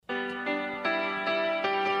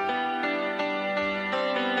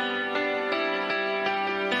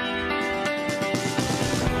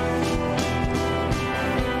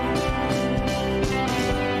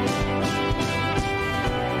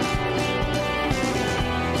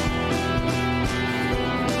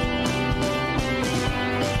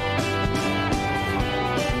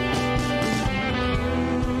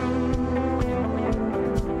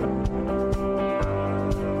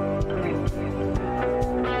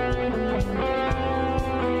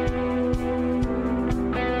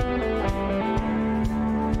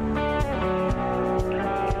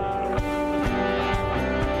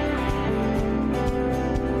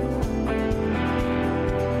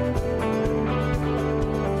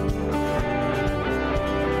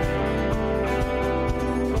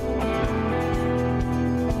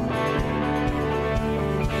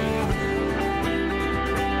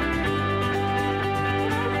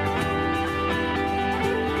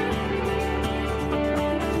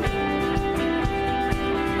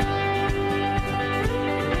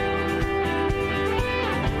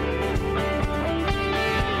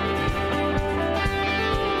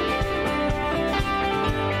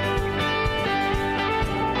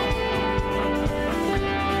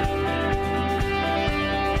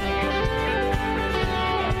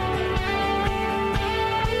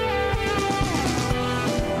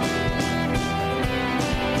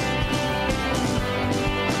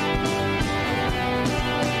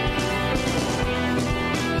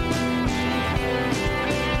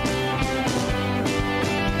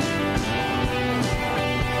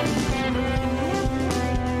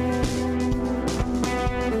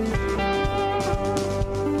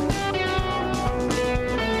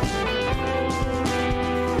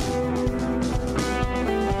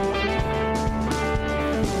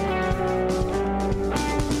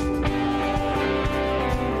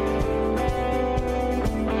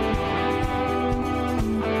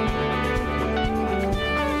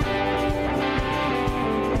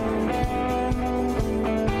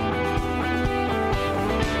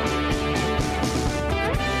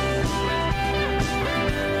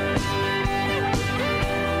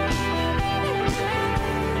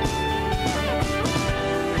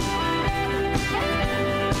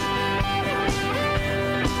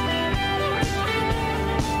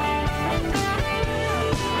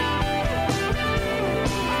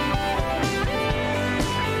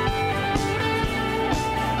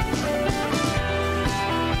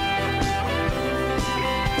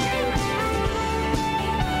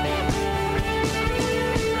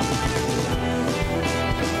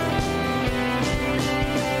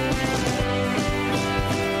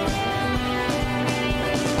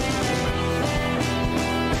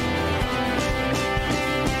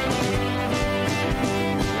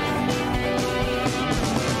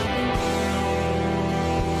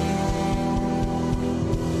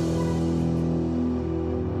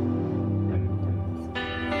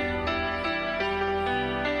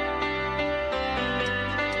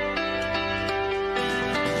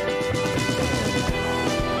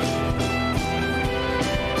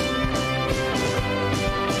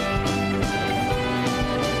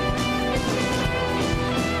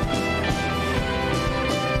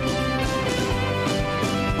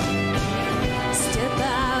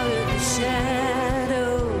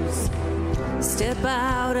Step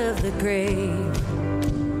out of the grave.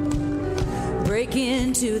 Break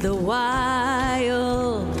into the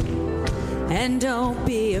wild. And don't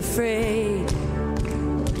be afraid.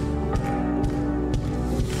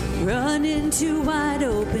 Run into wide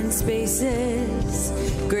open spaces.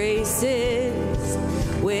 Grace is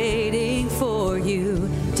waiting for you.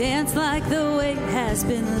 Dance like the weight has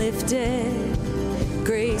been lifted.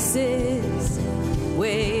 Grace is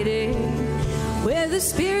waiting. Where the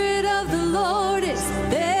Spirit of the Lord is,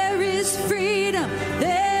 there is freedom.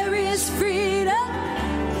 There is freedom.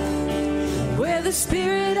 Where the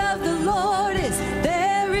Spirit of the Lord is,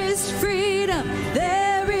 there is freedom.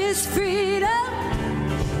 There is freedom.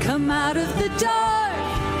 Come out of the dark,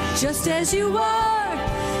 just as you are,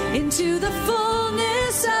 into the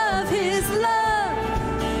fullness of His love.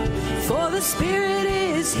 For the Spirit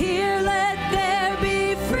is here, let there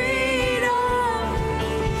be freedom.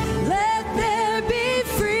 Let there be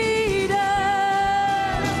freedom.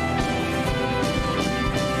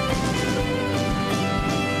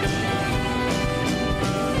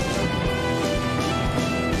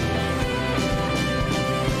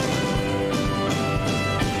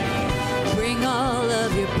 Bring all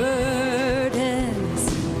of your burdens,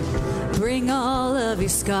 bring all of your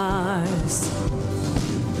scars.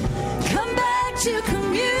 Come back to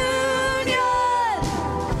communion,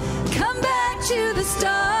 come back to the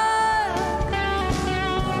start.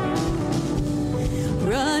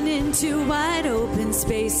 Run into wide open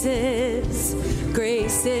spaces.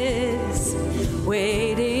 Grace is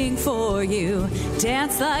waiting for you.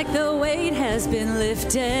 Dance like the weight has been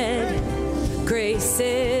lifted. Grace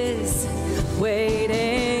is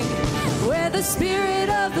waiting. Where the Spirit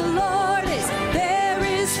of the Lord is, there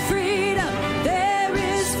is freedom. There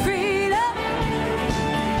is freedom.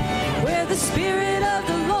 Where the Spirit of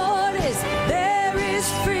the Lord is, there is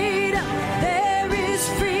freedom. There is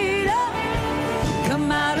freedom.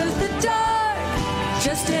 Come out of the dark,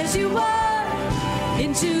 just as you are,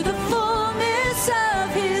 into the fullness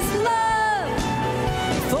of His love.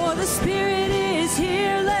 For the Spirit is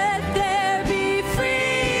here, let there be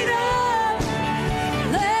freedom.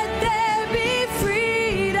 Let there be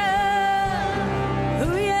freedom.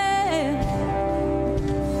 Oh yeah.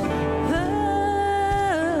 Oh.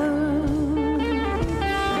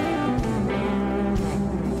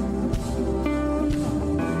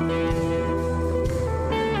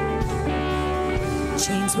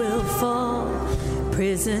 Chains will fall,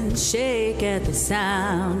 prisons shake at the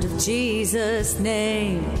sound of Jesus'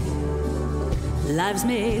 name. Lives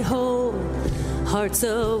made whole, hearts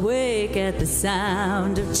awake at the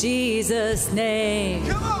sound of Jesus' name.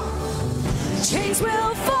 Chains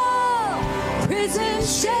will fall,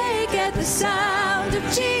 prisons shake at the sound of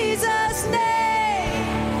Jesus' name.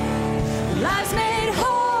 Lives made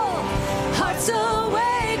whole, hearts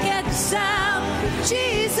awake at the sound of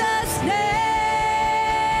Jesus' name.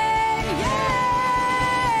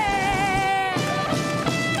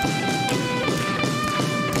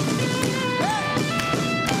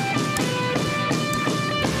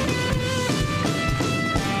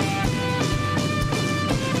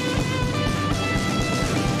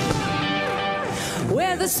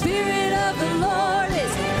 Where the Spirit of the Lord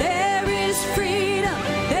is, there is freedom.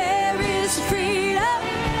 There is freedom.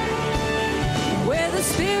 Where the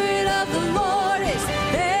Spirit of the Lord is,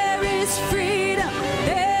 there is freedom.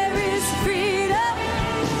 There is freedom.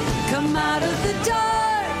 Come out of the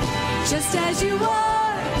dark, just as you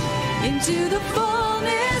are, into the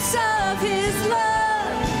fullness of His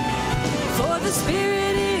love. For the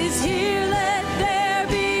Spirit is here, let there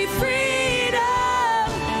be freedom.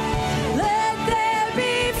 Let there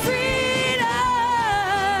be freedom.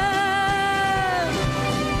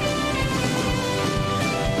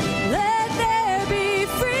 Let there be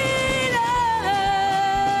freedom.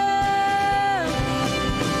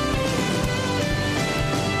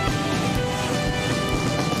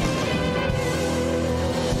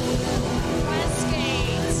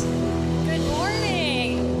 Westgate, good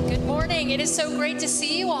morning. Good morning. It is so great to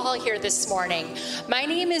see you all here this morning. My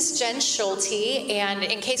name is Jen Schulte, and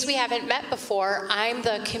in case we haven't met before, I'm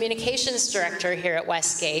the communications director here at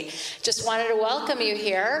Westgate. Just wanted to welcome you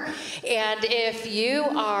here. And if you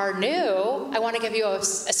are new, I want to give you a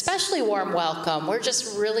especially warm welcome. We're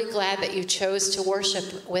just really glad that you chose to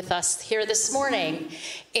worship with us here this morning.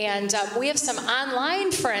 And we have some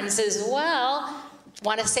online friends as well.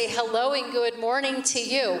 Want to say hello and good morning to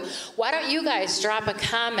you. Why don't you guys drop a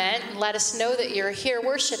comment and let us know that you're here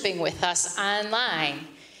worshiping with us online.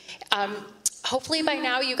 Hopefully by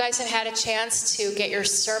now you guys have had a chance to get your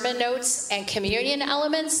sermon notes and communion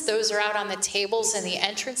elements. Those are out on the tables and the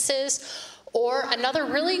entrances. Or another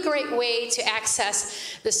really great way to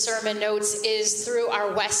access the sermon notes is through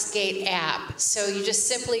our Westgate app. So you just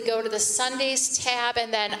simply go to the Sundays tab,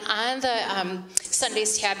 and then on the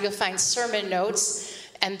Sundays tab, you'll find sermon notes,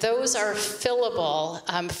 and those are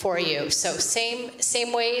fillable for you. So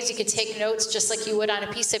same ways you can take notes just like you would on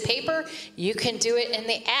a piece of paper, you can do it in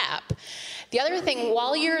the app. The other thing,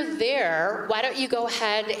 while you're there, why don't you go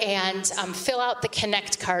ahead and fill out the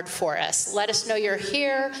Connect card for us. Let us know you're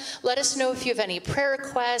here. Let us know if you have any prayer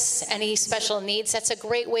requests, any special needs. That's a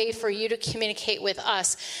great way for you to communicate with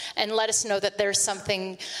us and let us know that there's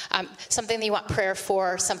something that you want prayer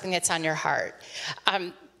for, something that's on your heart.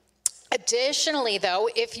 Additionally, though,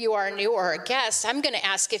 if you are new or a guest, I'm going to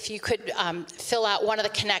ask if you could fill out one of the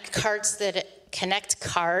Connect cards that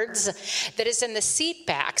is in the seat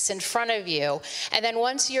backs in front of you. And then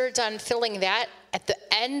once you're done filling that, at the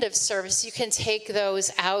end of service, you can take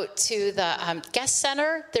those out to the guest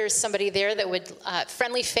center. There's somebody there that would,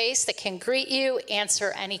 friendly face, that can greet you,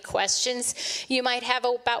 answer any questions you might have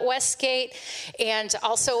about Westgate, and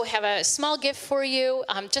also have a small gift for you,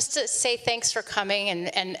 just to say thanks for coming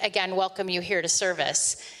and again, welcome you here to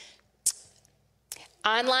service.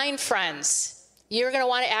 Online friends, you're going to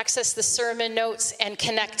want to access the sermon notes and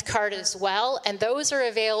Connect card as well, and those are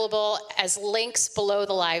available as links below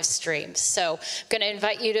the live stream. So I'm going to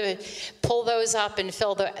invite you to pull those up and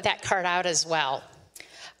fill that card out as well.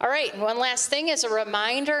 All right, and one last thing as a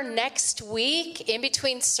reminder, next week, in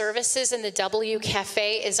between services in the W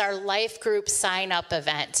Cafe, is our life group sign-up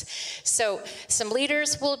event. So some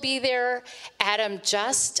leaders will be there. Adam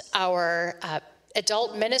Just, our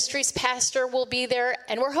adult ministries pastor, will be there,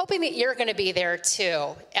 and we're hoping that you're going to be there too.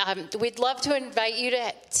 We'd love to invite you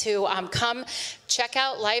to come check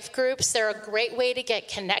out life groups. They're a great way to get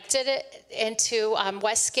connected into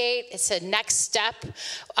Westgate. It's a next step.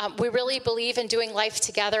 We really believe in doing life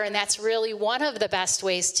together, and that's really one of the best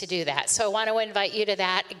ways to do that. So I want to invite you to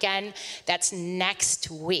that. Again, that's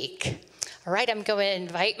next week. All right, I'm going to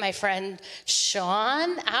invite my friend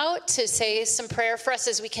Sean out to say some prayer for us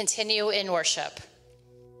as we continue in worship.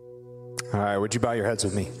 All right, would you bow your heads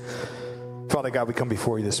with me? Father God, we come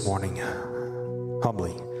before you this morning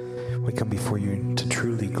humbly. We come before you to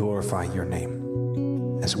truly glorify your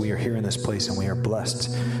name as we are here in this place, and we are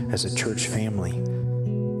blessed as a church family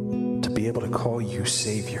to be able to call you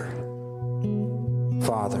Savior,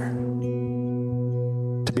 Father,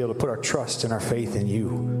 to be able to put our trust and our faith in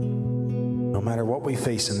you. No matter what we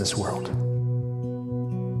face in this world,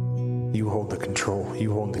 you hold the control.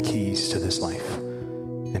 You hold the keys to this life,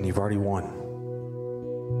 and you've already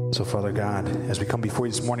won. So, Father God, as we come before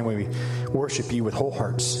you this morning, we worship you with whole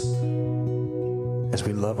hearts, as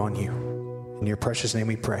we love on you. In your precious name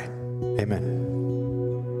we pray. Amen.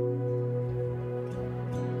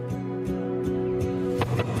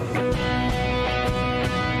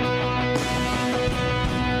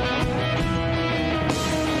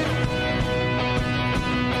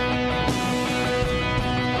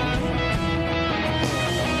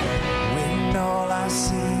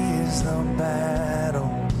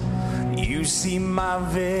 See my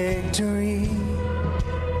victory.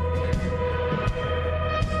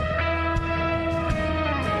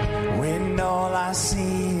 When all I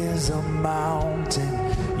see is a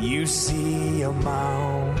mountain, you see a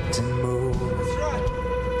mountain move.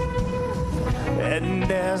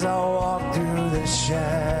 And as I walk through the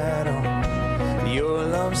shadow, your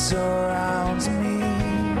love surrounds me.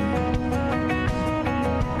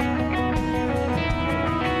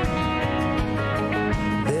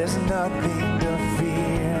 There's nothing to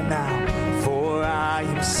fear now, for I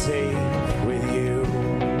am safe with you.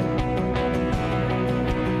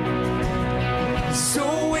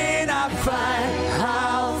 So when I fight,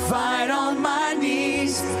 I'll fight on my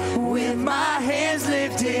knees with my hands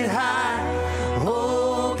lifted high.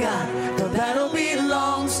 Oh God, the battle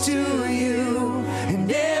belongs to you,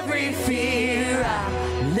 and every fear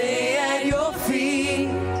I lay at your feet.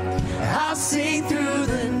 I'll sing through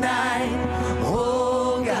the night.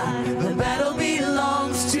 Oh God, the battle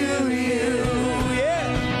belongs to you. Yeah.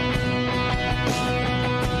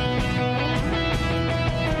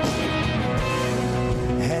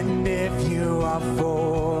 And if you are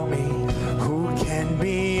for me, who can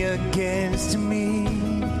be against me?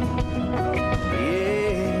 Yeah.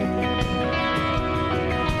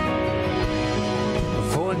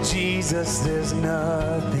 For Jesus, there's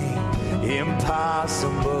nothing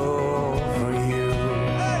impossible for you.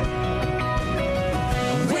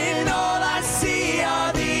 When all I see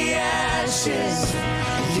are the ashes,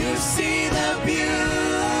 you see the beauty.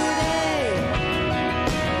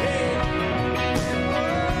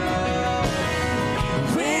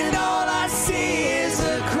 When all I see is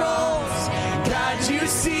a cross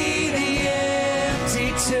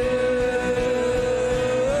empty tomb.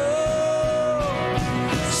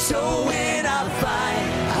 So when I fight,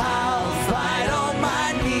 I'll fight on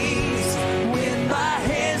my knees with my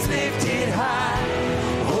hands lifted high.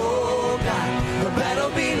 Oh God, the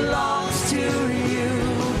battle belongs to you,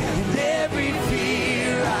 and every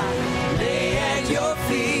fear I lay at your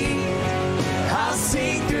feet. I'll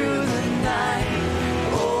sing through the night.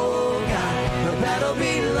 Oh God, the battle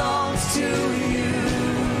belongs to you.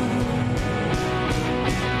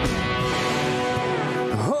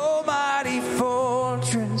 Almighty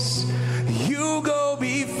fortress, you go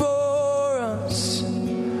before us.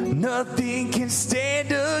 Nothing can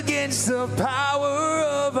stand against the power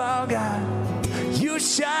of our God. You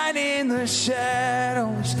shine in the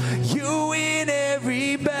shadows, you win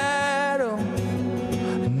every battle.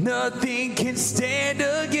 Nothing can stand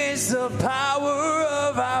against the power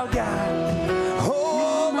of our God.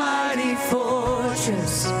 Almighty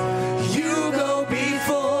fortress, you go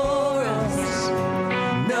before us.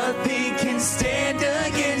 Nothing can stand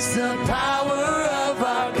against the power of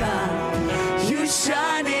our God. You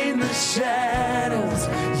shine in the shadows,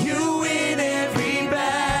 you win every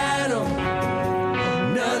battle.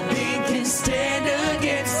 Nothing can stand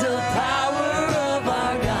against the power of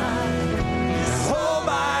our God.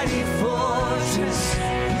 Almighty fortress,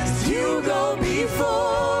 you go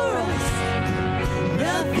before us.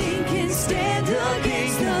 Nothing can stand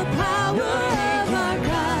against the power of our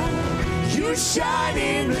God. You shine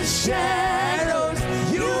in the shadows,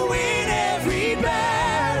 you win every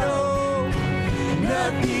battle.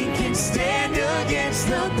 Nothing can stand against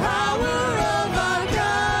the power of our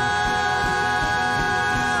God.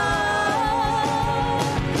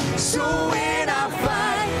 So when I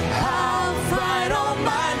fight, I'll fight on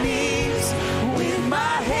my knees with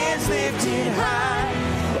my hands lifted high.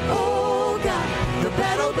 Oh God, the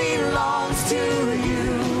battle belongs to you,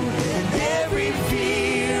 and every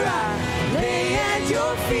fear I lay at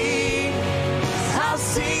your feet. I'll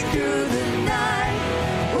sing through the night.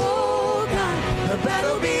 Oh God, the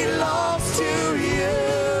battle belongs to you.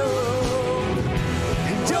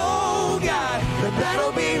 And oh God, the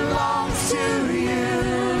battle belongs to you.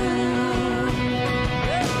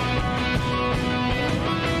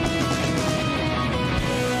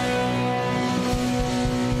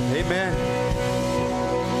 Amen.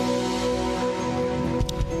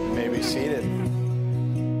 You may be seated.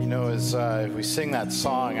 You know, as we sing that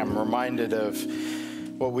song, I'm reminded of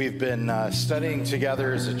what we've been studying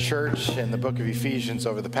together as a church in the book of Ephesians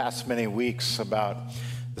over the past many weeks about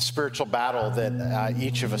the spiritual battle that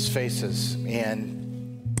each of us faces.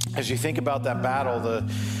 And as you think about that battle,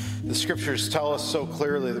 the scriptures tell us so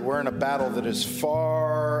clearly that we're in a battle that is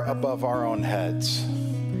far above our own heads,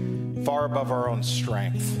 far above our own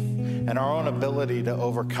strength and our own ability to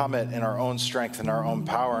overcome it in our own strength and our own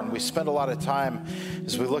power. And we spent a lot of time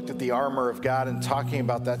as we looked at the armor of God and talking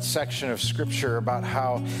about that section of scripture about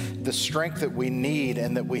how the strength that we need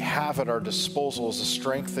and that we have at our disposal is a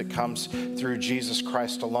strength that comes through Jesus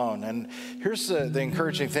Christ alone. And here's the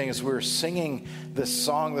encouraging thing: as we were singing this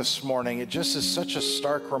song this morning, it just is such a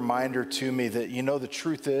stark reminder to me that, you know, the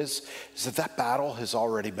truth is that battle has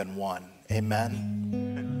already been won. Amen.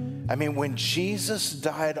 I mean, when Jesus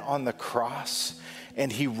died on the cross and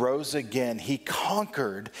he rose again, he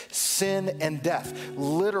conquered sin and death.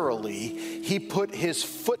 Literally, he put his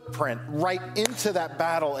footprint right into that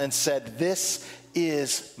battle and said, "This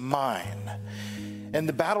is mine." And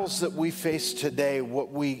the battles that we face today,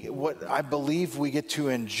 what I believe we get to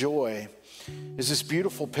enjoy is this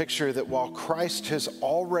beautiful picture that while Christ has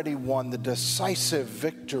already won the decisive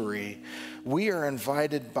victory, we are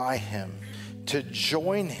invited by him to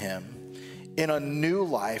join him in a new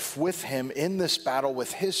life with him in this battle,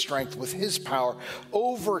 with his strength, with his power,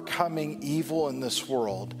 overcoming evil in this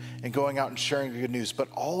world and going out and sharing the good news. But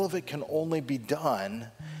all of it can only be done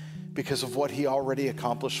because of what he already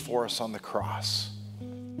accomplished for us on the cross.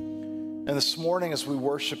 And this morning, as we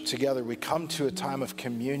worship together, we come to a time of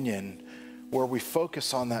communion where we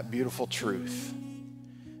focus on that beautiful truth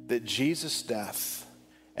that Jesus' death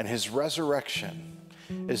and his resurrection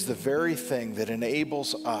is the very thing that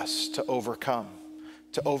enables us to overcome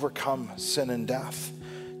sin and death,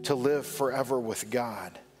 to live forever with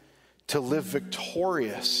God, to live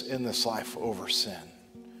victorious in this life over sin.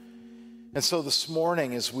 And so this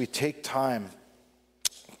morning, as we take time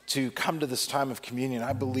to come to this time of communion,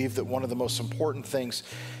 I believe that one of the most important things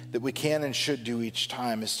that we can and should do each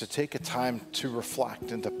time is to take a time to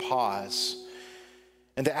reflect and to pause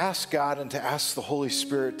and to ask God and to ask the Holy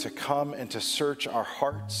Spirit to come and to search our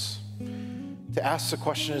hearts, to ask the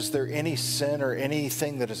question, is there any sin or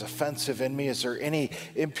anything that is offensive in me? Is there any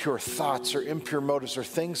impure thoughts or impure motives or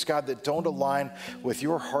things, God, that don't align with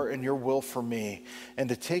your heart and your will for me? And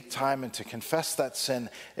to take time and to confess that sin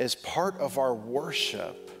as part of our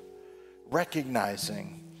worship,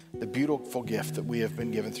 recognizing the beautiful gift that we have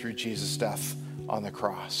been given through Jesus' death on the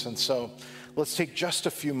cross. And so let's take just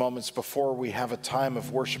a few moments before we have a time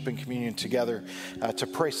of worship and communion together to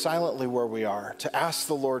pray silently where we are, to ask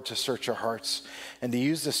the Lord to search our hearts, and to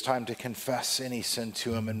use this time to confess any sin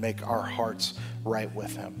to him and make our hearts right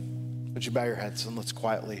with him. Would you bow your heads and let's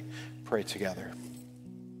quietly pray together.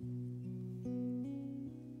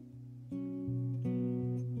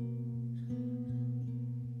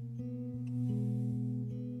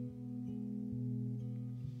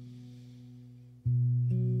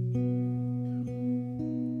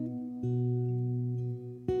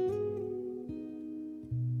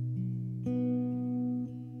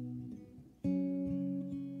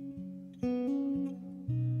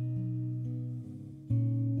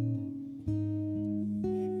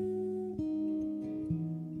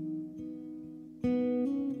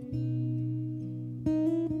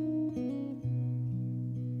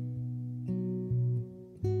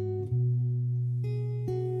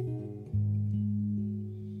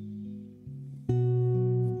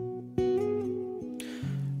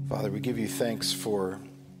 Father, we give you thanks for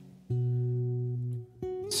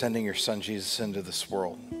sending your son Jesus into this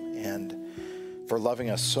world and for loving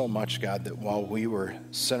us so much, God, that while we were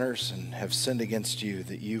sinners and have sinned against you,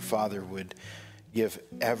 that you, Father, would give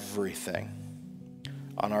everything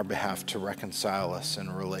on our behalf to reconcile us in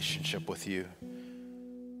a relationship with you.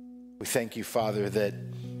 We thank you, Father, that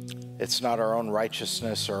it's not our own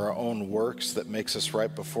righteousness or our own works that makes us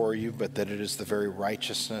right before you, but that it is the very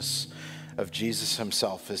righteousness of Jesus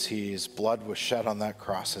himself as his blood was shed on that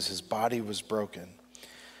cross, as his body was broken.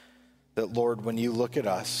 That, Lord, when you look at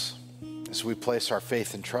us, as we place our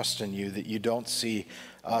faith and trust in you, that you don't see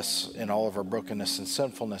us in all of our brokenness and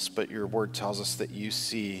sinfulness, but your word tells us that you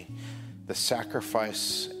see the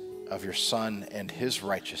sacrifice of your son and his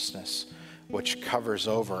righteousness, which covers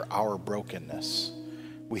over our brokenness.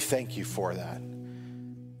 We thank you for that.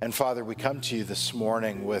 And Father, we come to you this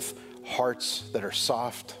morning with hearts that are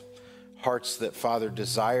soft, hearts that, Father,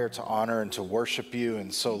 desire to honor and to worship you.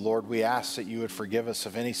 And so, Lord, we ask that you would forgive us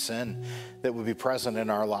of any sin that would be present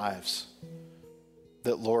in our lives.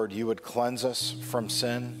 That, Lord, you would cleanse us from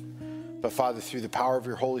sin. But, Father, through the power of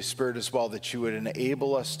your Holy Spirit as well, that you would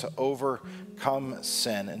enable us to overcome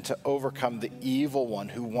sin and to overcome the evil one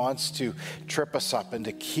who wants to trip us up and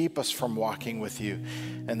to keep us from walking with you.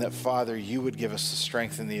 And that, Father, you would give us the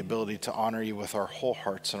strength and the ability to honor you with our whole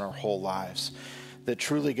hearts and our whole lives. That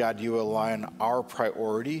truly, God, you align our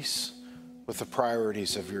priorities with the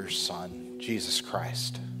priorities of your Son, Jesus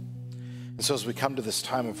Christ. And so as we come to this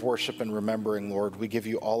time of worship and remembering, Lord, we give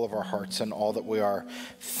you all of our hearts and all that we are,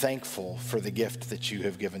 thankful for the gift that you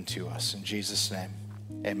have given to us. In Jesus' name,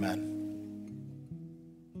 amen.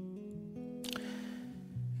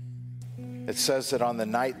 It says that on the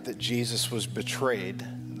night that Jesus was betrayed,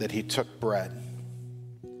 that he took bread.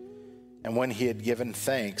 And when he had given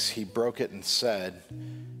thanks, he broke it and said,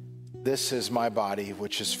 "This is my body,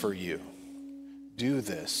 which is for you. Do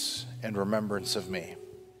this in remembrance of me."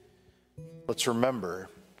 Let's remember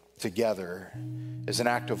together as an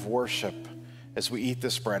act of worship, as we eat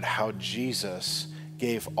this bread, how Jesus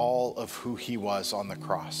gave all of who he was on the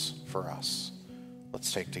cross for us.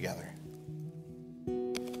 Let's take together.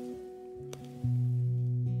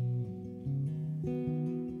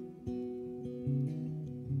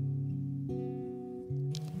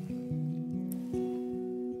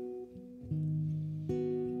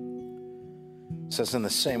 It says in the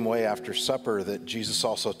same way after supper that Jesus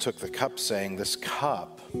also took the cup, saying, "This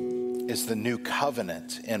cup is the new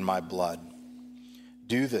covenant in my blood.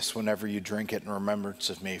 Do this whenever you drink it in remembrance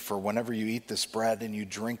of me. For whenever you eat this bread and you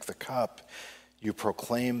drink the cup, you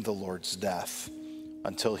proclaim the Lord's death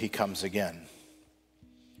until he comes again."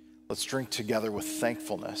 Let's drink together with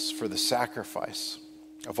thankfulness for the sacrifice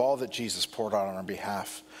of all that Jesus poured out on our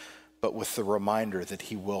behalf, but with the reminder that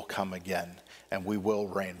he will come again and we will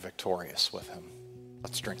reign victorious with him.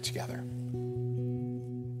 Let's drink together.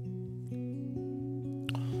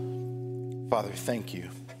 Father, thank you,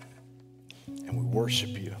 and we worship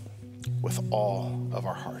you with all of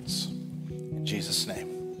our hearts. In Jesus'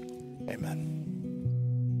 name, amen.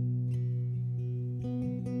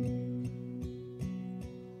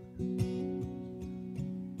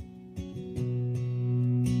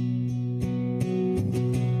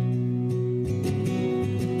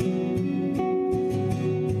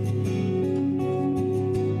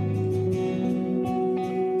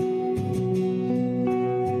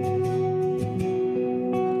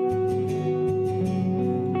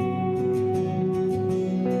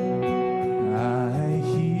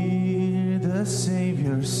 the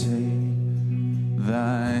Savior say,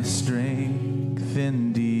 thy strength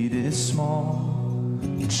indeed is small.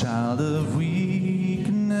 Child of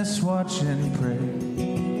weakness, watch and pray.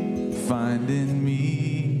 Find in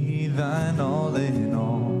me thine all in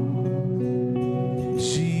all.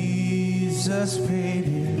 Jesus paid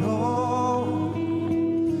it all.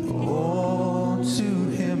 Oh, to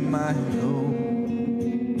him I owe.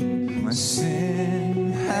 My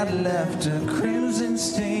sin had left a crimson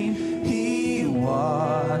stain. He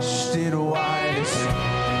washed it white as snow.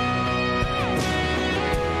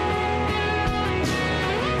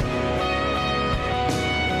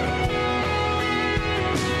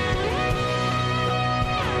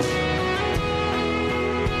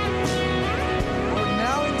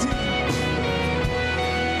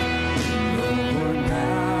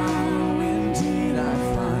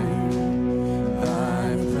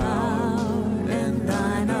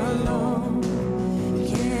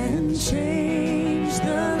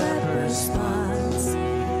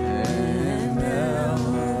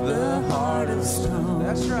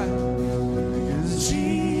 That's right. Because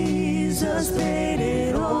Jesus paid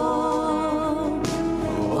it all.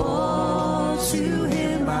 All to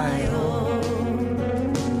him I owe.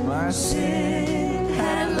 My sin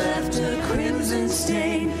had left a crimson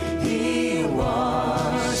stain. He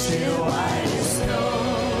washed it white as snow.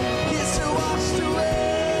 Yes, he washed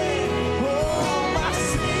away all my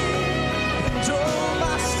sin and all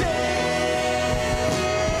my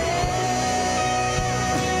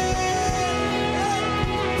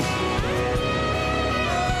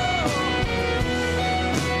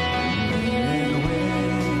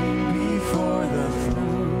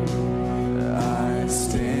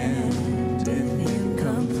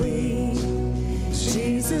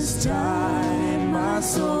died my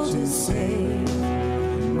soul to save.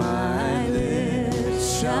 My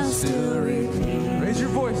lips shall still repeat. Raise your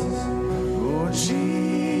voices. Oh,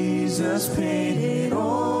 Jesus paid it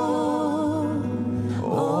all.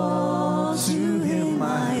 All to him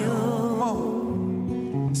I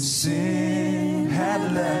owe. Sin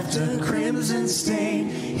had left a crimson stain.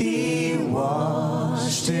 He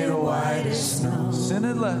washed it white as snow. Sin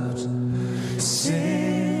had left.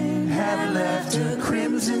 Sin had left a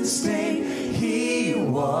crimson stain. He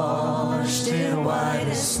washed it white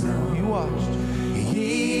as snow.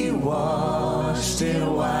 He washed it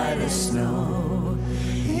white as snow.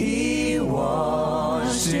 He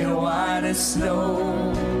washed it white as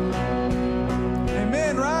snow.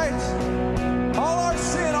 Amen, right? All our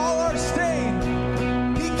sin, all our stain,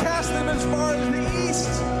 he cast them as far as the east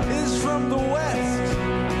is from the west.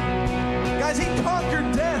 Guys, he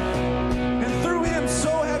conquered death. And through him,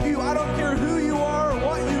 so have you. I don't care who you are or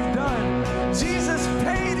what you've done. Jesus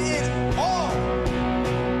paid it all.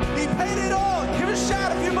 He paid it all. Give a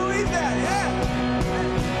shout if you believe that. Yeah.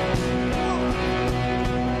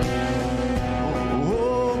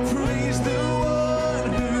 Oh, praise the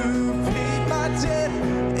one who paid my debt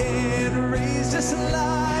and raised us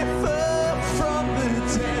life up from the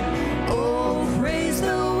dead. Oh, praise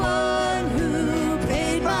the one who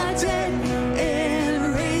paid my debt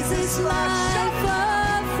and raised us life.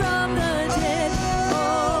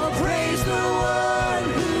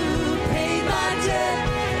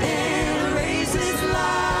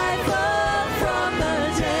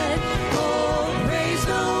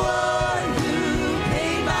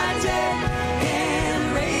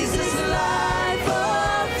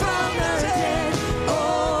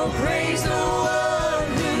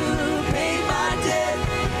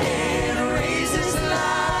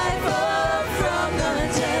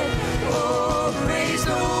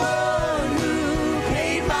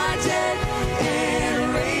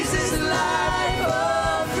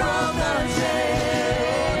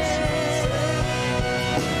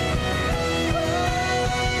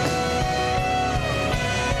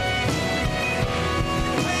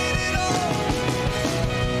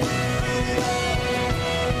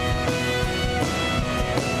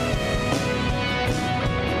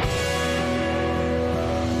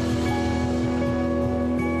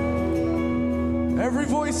 Every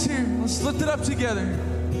voice here, let's lift it up together.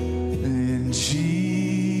 And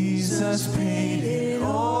Jesus paid it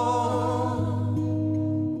all.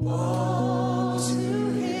 All to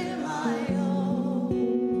him I owe.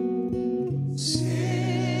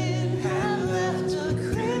 Sin had left a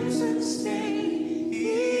crimson stain.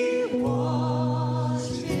 He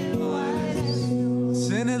washed it white as snow.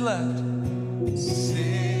 Sin had left.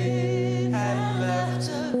 Sin had left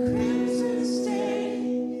a crimson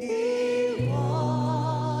stain. He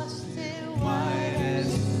washed it white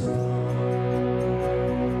as snow.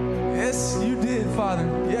 Yes, you did, Father.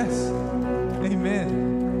 Yes.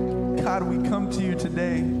 Amen. God, we come to you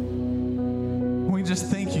today. we just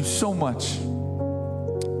thank you so much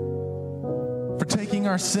for taking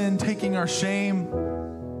our sin, taking our shame.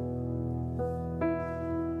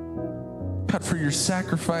 God, for your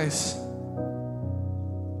sacrifice.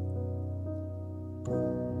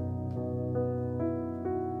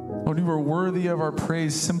 Lord, you are worthy of our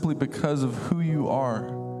praise simply because of who you are.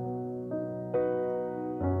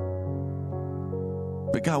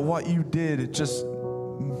 But God, what you did, it just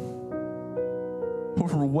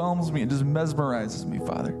overwhelms me. It just mesmerizes me,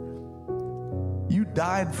 Father. You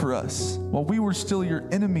died for us while we were still your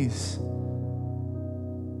enemies.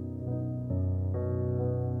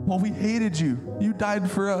 While we hated you, you died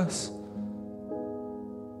for us.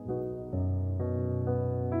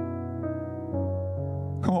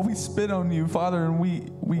 While we spit on you, Father, and we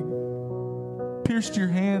pierced your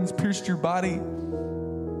hands, pierced your body,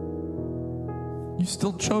 you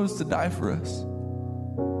still chose to die for us.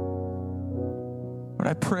 But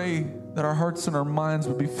I pray that our hearts and our minds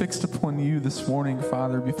would be fixed upon you this morning,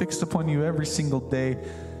 Father, be fixed upon you every single day.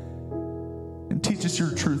 And teach us your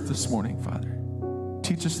truth this morning, Father.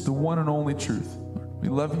 Teach us the one and only truth. We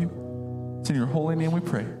love you. It's in your holy name we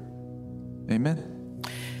pray. Amen.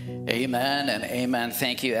 Amen and amen.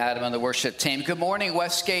 Thank you, Adam and the worship team. Good morning,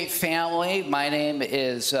 Westgate family. My name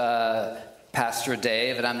is Pastor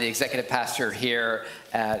Dave, and I'm the executive pastor here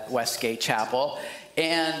at Westgate Chapel.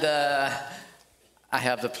 And I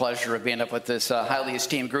have the pleasure of being up with this highly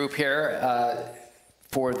esteemed group here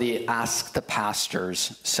for the Ask the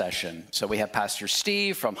Pastors session. So we have Pastor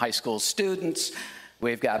Steve from high school students.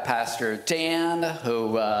 We've got Pastor Dan,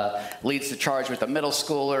 who leads the charge with the middle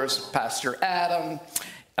schoolers. Pastor Adam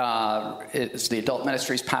is the adult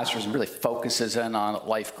ministries pastor and really focuses in on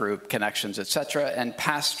life group connections, etc. And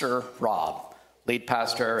Pastor Rob, lead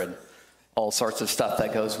pastor, and all sorts of stuff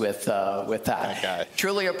that goes with that. Okay.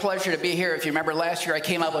 Truly a pleasure to be here. If you remember last year, I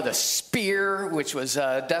came up with a spear, which was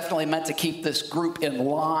definitely meant to keep this group in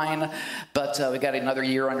line. But we got another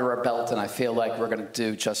year under our belt, and I feel like we're going to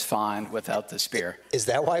do just fine without the spear. Is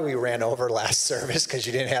that why we ran over last service? Because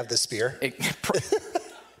you didn't have the spear?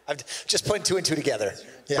 I'm just putting two and two together.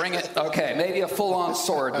 Yeah. Bring it. Okay, maybe a full-on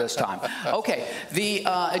sword this time. Okay,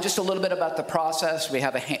 just a little bit about the process. We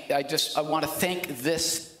have I want to thank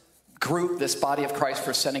this group, this body of Christ,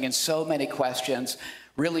 for sending in so many questions.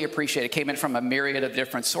 Really appreciate it. It came in from a myriad of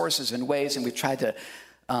different sources and ways, and we tried to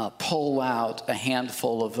pull out a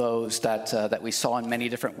handful of those that we saw in many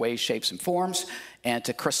different ways, shapes, and forms, and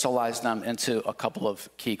to crystallize them into a couple of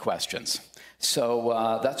key questions.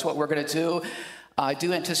 So that's what we're going to do. I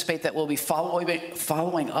do anticipate that we'll be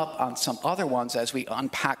following up on some other ones as we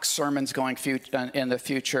unpack sermons going in the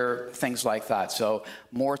future, things like that. So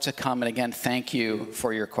more to come. And again, thank you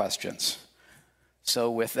for your questions.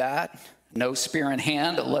 So with that, no spear in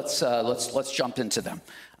hand, let's jump into them.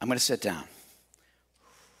 I'm going to sit down.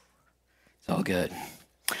 It's all good.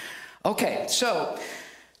 Okay, so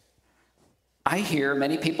I hear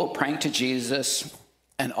many people praying to Jesus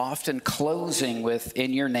and often closing with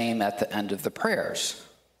 "in your name" at the end of the prayers.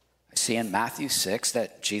 I see in Matthew 6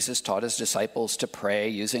 that Jesus taught his disciples to pray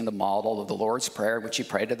using the model of the Lord's Prayer, which he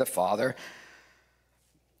prayed to the Father.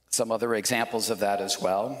 Some other examples of that as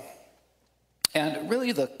well. And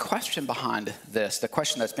really the question behind this, the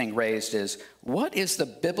question that's being raised is, what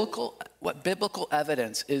biblical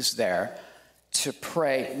evidence is there to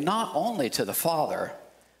pray not only to the Father,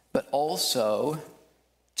 but also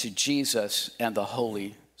to Jesus and the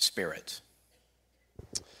Holy Spirit?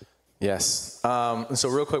 Yes. So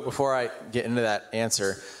real quick before I get into that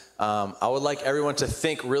answer, I would like everyone to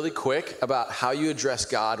think really quick about how you address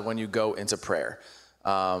God when you go into prayer,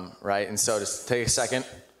 right? And so just take a second,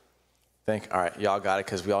 think, all right, y'all got it,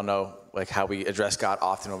 because we all know like how we address God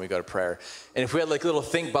often when we go to prayer. And if we had like little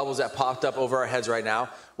think bubbles that popped up over our heads right now,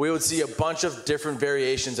 we would see a bunch of different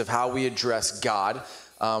variations of how we address God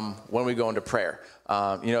when we go into prayer.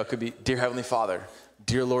 It could be, Dear Heavenly Father,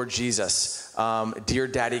 Dear Lord Jesus, Dear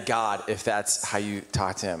Daddy God, if that's how you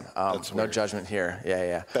talk to him. No judgment here.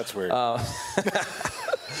 Yeah. That's weird.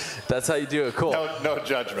 That's how you do it. Cool. No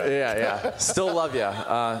judgment. Yeah. Still love you.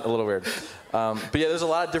 A little weird. But yeah, there's a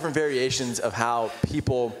lot of different variations of how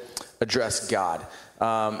people address God.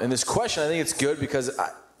 And this question, I think it's good because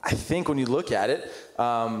I think when you look at it,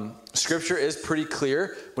 Scripture is pretty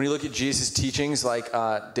clear. When you look at Jesus' teachings, like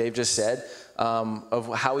Dave just said,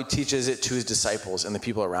 of how he teaches it to his disciples and the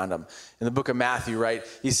people around him. In the book of Matthew, right,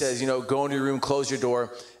 he says, go into your room, close your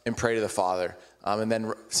door, and pray to the Father. And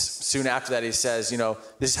then soon after that, he says,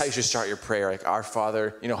 this is how you should start your prayer. Like, our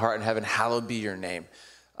Father, heart in heaven, hallowed be your name.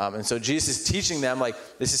 And so Jesus is teaching them, like,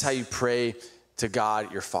 this is how you pray to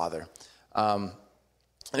God, your Father.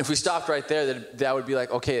 And if we stopped right there, that would be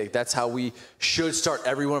like, okay, that's how we should start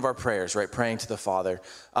every one of our prayers, right? Praying to the Father.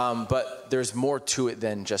 But there's more to it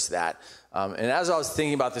than just that. And as I was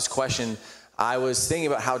thinking about this question, I was thinking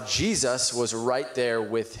about how Jesus was right there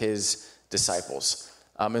with his disciples.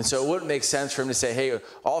 And so it wouldn't make sense for him to say, hey,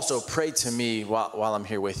 also pray to me while I'm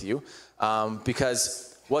here with you.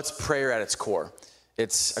 Because what's prayer at its core?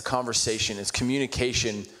 It's a conversation, it's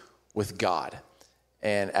communication with God.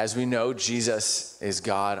 And as we know, Jesus is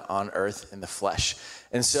God on earth in the flesh.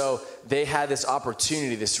 And so they had this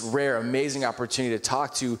opportunity, this rare, amazing opportunity to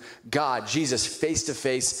talk to God, Jesus, face to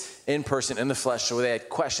face, in person, in the flesh. So they had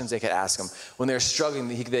questions they could ask him. When they were struggling,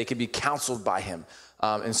 they could be counseled by him.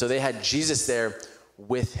 And so they had Jesus there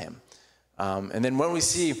with him. And then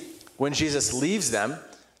when Jesus leaves them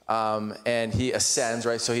and he ascends,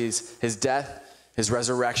 right? So his death, his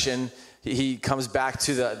resurrection, he comes back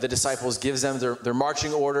to the disciples, gives them their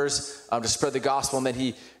marching orders to spread the gospel, and then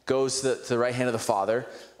he goes to the right hand of the Father.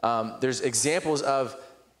 There's examples of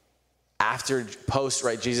after, post,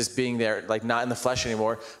 right, Jesus being there, like not in the flesh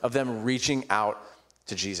anymore, of them reaching out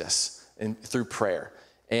to Jesus through prayer.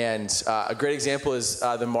 And a great example is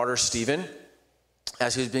the martyr Stephen.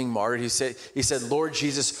 As he was being martyred, he said, Lord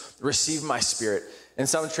Jesus, receive my spirit. And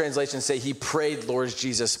some translations say he prayed, Lord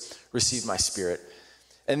Jesus, receive my spirit.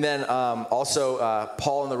 And then also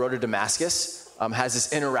Paul on the road to Damascus has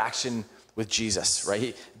this interaction with Jesus,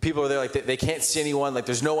 right? People are there like they can't see anyone, like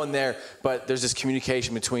there's no one there, but there's this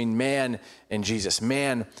communication between man and Jesus,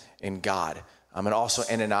 man and God. And also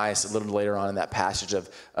Ananias, a little later on in that passage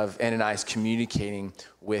of Ananias communicating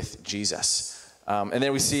with Jesus. And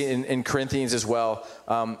then we see in Corinthians as well,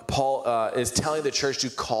 Paul is telling the church to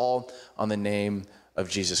call on the name of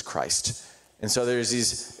Jesus Christ. And so there's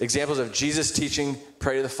these examples of Jesus teaching,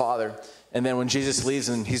 pray to the Father. And then when Jesus leaves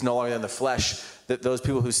and he's no longer in the flesh, that those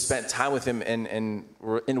people who spent time with him and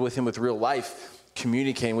were in with him with real life,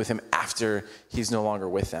 communicating with him after he's no longer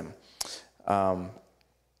with them. And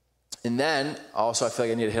then also I feel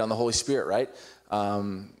like I need to hit on the Holy Spirit, right?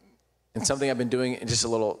 And something I've been doing, just a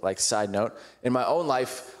little like side note, in my own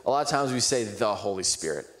life, a lot of times we say the Holy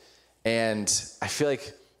Spirit. And I feel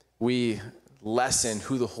like we lessen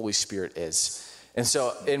who the Holy Spirit is. And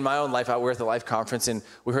so in my own life, we're at the Life Conference and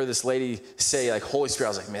we heard this lady say like Holy Spirit.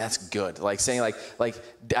 I was like, man, that's good. Like saying like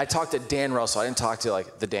I talked to Dan Russell. I didn't talk to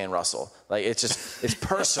like the Dan Russell. Like it's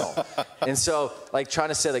personal. And so like trying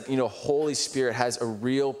to say like, Holy Spirit has a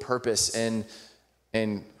real purpose in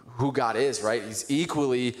who God is, right? He's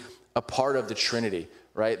equally a part of the Trinity,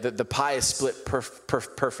 right? The pie is split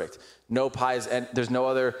perfect. No pies, and there's no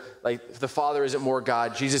other, like the Father isn't more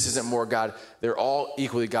God, Jesus isn't more God. They're all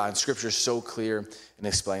equally God, and Scripture is so clear in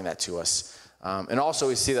explaining that to us. And also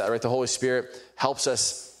we see that, right, the Holy Spirit helps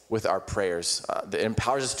us with our prayers. It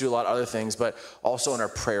empowers us to do a lot of other things, but also in our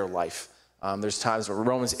prayer life. There's times where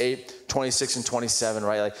Romans 8, 26 and 27,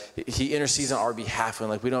 right, like he intercedes on our behalf, and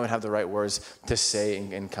like we don't even have the right words to say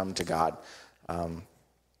and come to God. And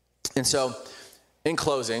so, in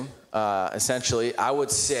closing, essentially, I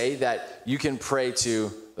would say that you can pray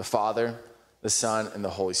to the Father, the Son, and the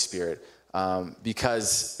Holy Spirit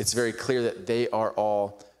because it's very clear that they are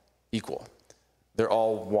all equal. They're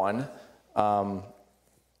all one, none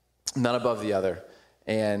above the other.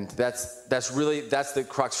 And that's the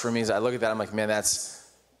crux for me. As I look at that, I'm like, man, it's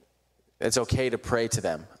okay to pray to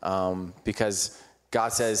them because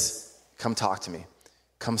God says, come talk to me,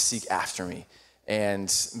 come seek after me. And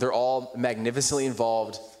they're all magnificently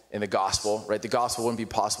involved in the gospel, right? The gospel wouldn't be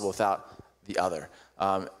possible without the other.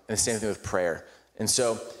 And the same thing with prayer. And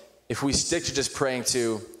so if we stick to just praying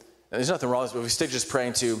to, and there's nothing wrong with this, but if we stick to just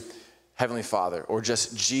praying to Heavenly Father or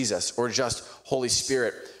just Jesus or just Holy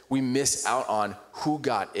Spirit, we miss out on who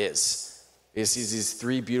God is. It's these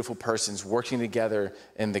three beautiful persons working together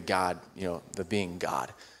in the God, the being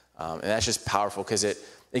God. And that's just powerful because it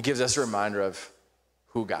gives us a reminder of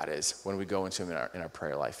who God is when we go into him in our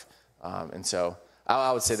prayer life. And so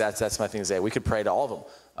I would say that's my thing to say. We could pray to all of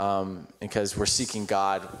them because we're seeking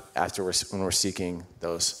God when we're seeking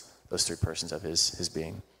those three persons of his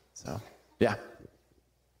being. So, yeah.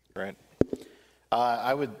 Great.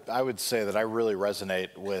 I would say that I really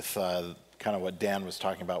resonate with kind of what Dan was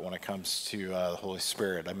talking about when it comes to the Holy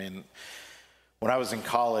Spirit. I mean, when I was in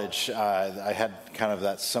college, I had kind of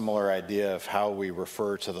that similar idea of how we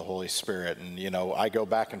refer to the Holy Spirit. And, I go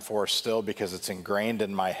back and forth still because it's ingrained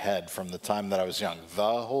in my head from the time that I was young,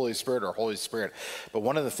 the Holy Spirit or Holy Spirit. But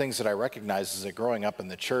one of the things that I recognize is that growing up in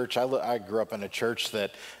the church, I grew up in a church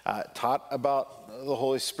that taught about the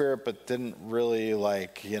Holy Spirit, but didn't really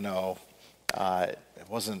it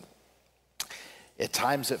wasn't, at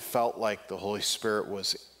times it felt like the Holy Spirit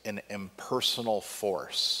was an impersonal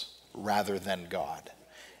force rather than God.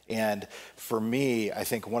 And for me, I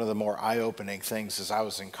think one of the more eye-opening things as I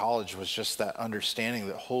was in college was just that understanding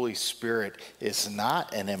that Holy Spirit is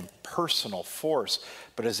not an impersonal force,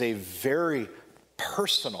 but is a very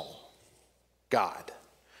personal God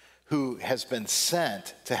who has been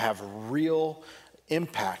sent to have real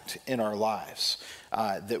impact in our lives,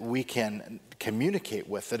 that we can communicate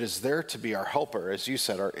with, that is there to be our helper, as you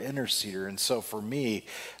said, our interceder. And so for me,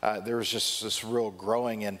 there was just this real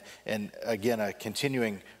growing and again, a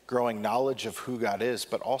continuing growing knowledge of who God is,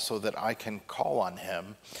 but also that I can call on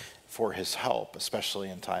him for his help, especially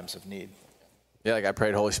in times of need. Yeah, like I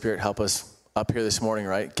prayed, Holy Spirit, help us up here this morning,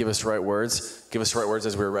 right? Give us the right words. Give us the right words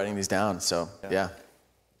as we were writing these down. So, yeah.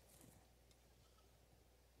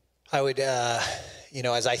 I would,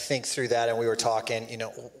 as I think through that and we were talking,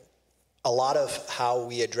 a lot of how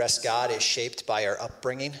we address God is shaped by our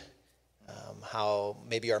upbringing, how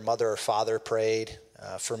maybe our mother or father prayed.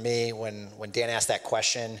 For me, when Dan asked that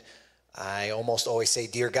question, I almost always say,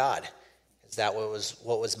 "Dear God." Is that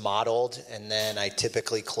what was modeled? And then I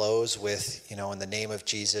typically close with, in the name of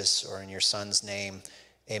Jesus or in your son's name,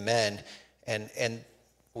 amen. And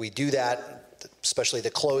we do that, especially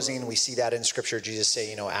the closing. We see that in Scripture. Jesus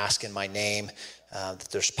say, ask in my name. That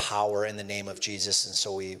there's power in the name of Jesus, and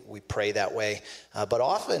so we pray that way. But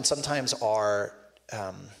often, sometimes our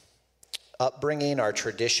upbringing, our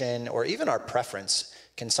tradition, or even our preference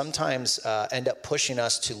can sometimes end up pushing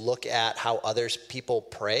us to look at how others people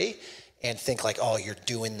pray and think like, oh, you're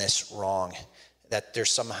doing this wrong, that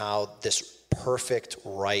there's somehow this perfect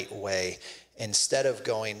right way, instead of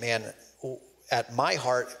going, man, at my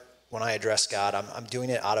heart, when I address God, I'm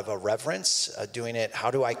doing it out of a reverence, doing it,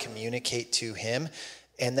 how do I communicate to him?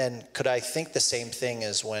 And then could I think the same thing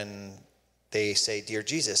as when they say, "Dear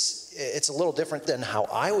Jesus"? It's a little different than how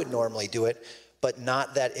I would normally do it, but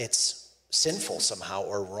not that it's sinful somehow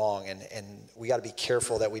or wrong. And we got to be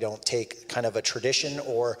careful that we don't take kind of a tradition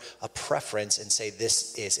or a preference and say,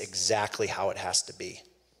 this is exactly how it has to be.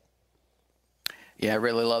 Yeah, I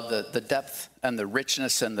really love the depth and the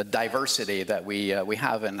richness and the diversity that we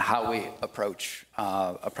have in how we approach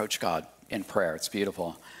God in prayer. It's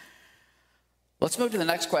beautiful. Let's move to the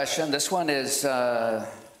next question. This one's a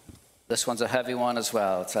heavy one as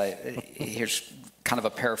well. Here's kind of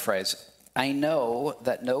a paraphrase. I know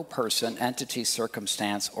that no person, entity,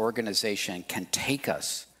 circumstance, organization can take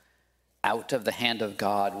us out of the hand of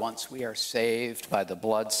God once we are saved by the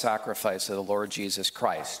blood sacrifice of the Lord Jesus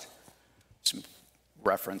Christ. Some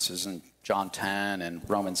references in John 10 and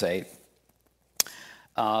Romans 8.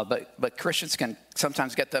 But Christians can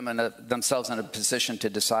sometimes get themselves in a position to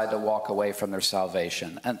decide to walk away from their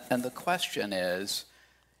salvation. And the question is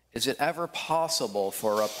it ever possible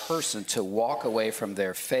for a person to walk away from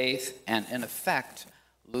their faith and, in effect,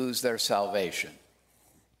 lose their salvation?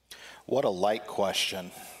 What a light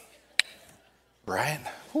question, right?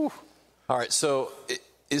 Whew. All right, so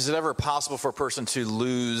is it ever possible for a person to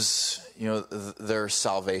lose, their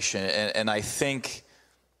salvation? And I think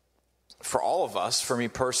for all of us, for me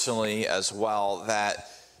personally as well, that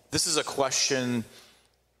this is a question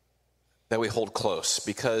that we hold close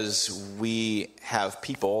because we have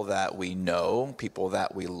people that we know, people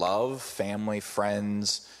that we love, family,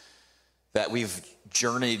 friends, that we've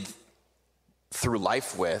journeyed through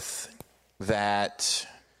life with that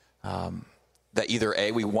either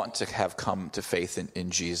A, we want to have come to faith in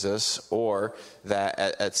Jesus, or that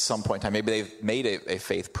at some point in time, maybe they've made a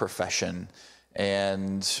faith profession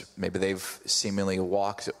and maybe they've seemingly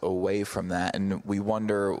walked away from that. And we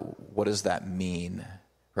wonder, what does that mean,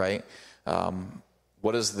 right?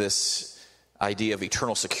 What does this idea of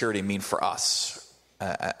eternal security mean for us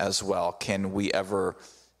as well? Can we ever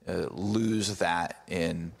lose that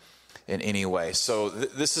in any way? So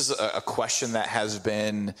this is a question that has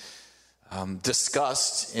been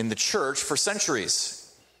discussed in the church for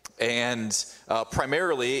centuries. And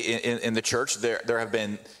primarily in the church, there have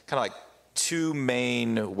been kind of like two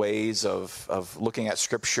main ways of looking at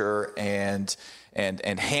Scripture and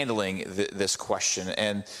handling this question.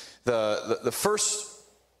 And the first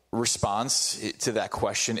response to that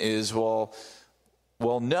question is, well,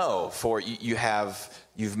 no, for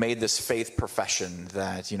you've made this faith profession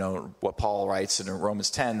that, what Paul writes in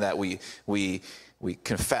Romans 10, that we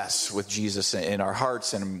confess with Jesus in our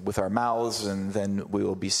hearts and with our mouths, and then we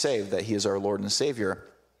will be saved, that he is our Lord and Savior.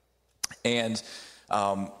 And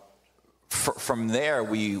from there,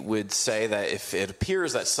 we would say that if it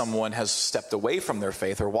appears that someone has stepped away from their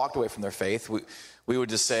faith or walked away from their faith, we would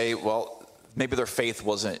just say, well, maybe their faith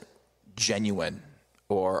wasn't genuine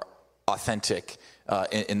or authentic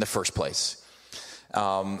in the first place.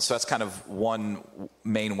 So that's kind of one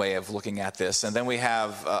main way of looking at this. And then we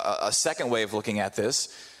have a second way of looking at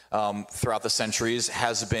this throughout the centuries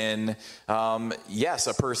has been, yes,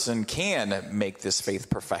 a person can make this faith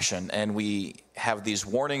profession. And we have these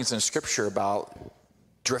warnings in Scripture about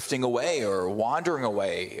drifting away or wandering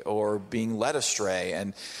away or being led astray.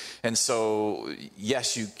 And so,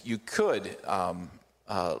 yes, you could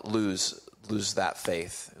lose that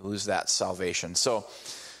faith, lose that salvation. So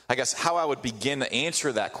I guess how I would begin to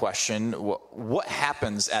answer that question, what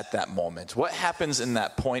happens at that moment? What happens in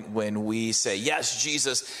that point when we say, yes,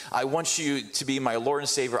 Jesus, I want you to be my Lord and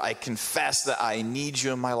Savior. I confess that I need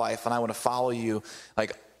you in my life and I want to follow you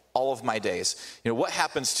like all of my days. What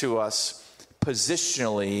happens to us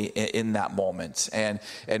positionally in that moment? And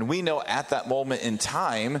we know at that moment in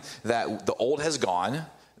time that the old has gone,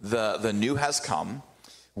 the new has come.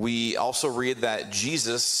 We also read that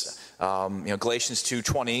Jesus, Galatians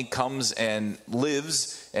 2:20, comes and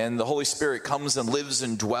lives, and the Holy Spirit comes and lives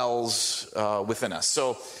and dwells within us.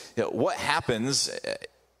 So, what happens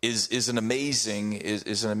is an amazing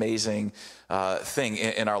thing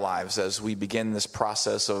in our lives as we begin this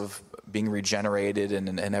process of being regenerated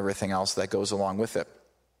and everything else that goes along with it.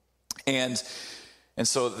 And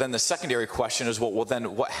so then the secondary question is, well,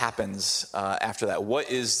 then what happens after that? What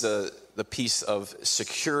is the piece of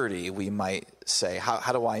security, we might say?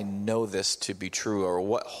 How do I know this to be true, or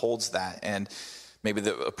what holds that? And maybe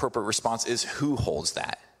the appropriate response is, who holds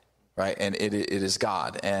that, right? And it is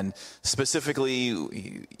God. And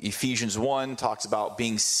specifically, Ephesians 1 talks about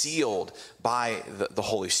being sealed by the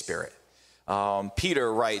Holy Spirit.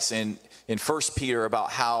 Peter writes in 1 Peter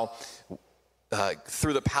about how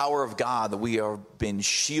through the power of God that we are been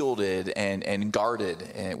shielded and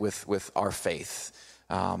guarded with our faith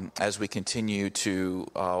as we continue to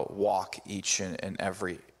walk each and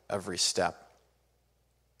every step.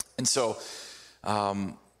 And so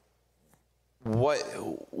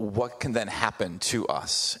what can then happen to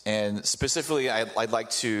us? And specifically, I'd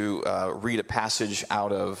like to read a passage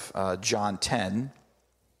out of John 10.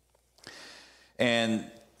 And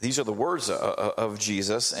these are the words of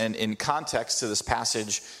Jesus. And in context to this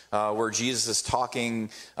passage where Jesus is talking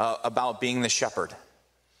about being the shepherd.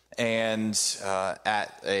 And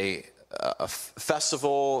at a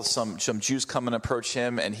festival, some Jews come and approach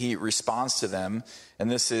him, and he responds to them. And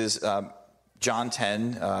this is John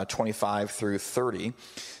 10, 25 through 30.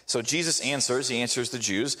 So Jesus answers the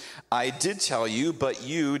Jews, "I did tell you, but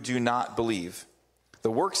you do not believe. The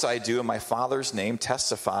works I do in my Father's name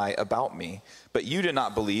testify about me, but you do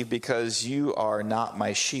not believe because you are not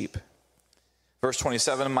my sheep." Verse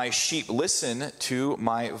 27, "My sheep listen to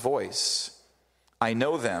my voice. I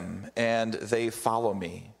know them, and they follow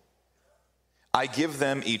me. I give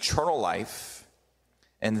them eternal life,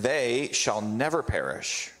 and they shall never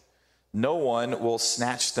perish. No one will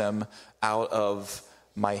snatch them out of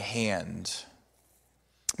my hand.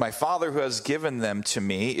 My Father who has given them to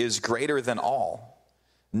me is greater than all.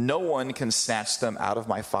 No one can snatch them out of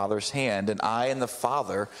my Father's hand, and I and the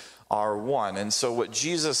Father are one." And so what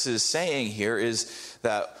Jesus is saying here is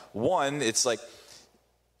that, one, it's like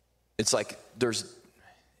there's,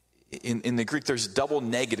 in the Greek, there's double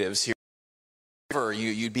negatives here.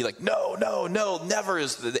 You'd be like, no, never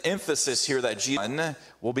is the emphasis here that Jesus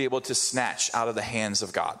will be able to snatch out of the hands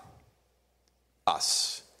of God,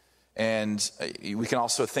 us. And we can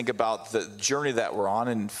also think about the journey that we're on,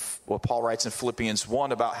 and what Paul writes in Philippians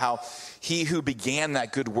 1 about how he who began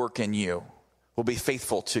that good work in you will be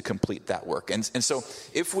faithful to complete that work. And so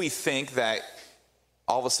if we think that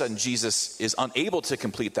all of a sudden Jesus is unable to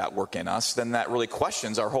complete that work in us, then that really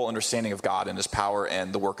questions our whole understanding of God and his power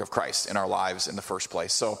and the work of Christ in our lives in the first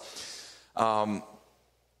place. So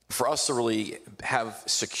for us to really have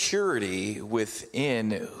security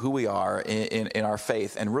within who we are in our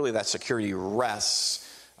faith, and really that security rests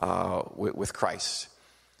with Christ.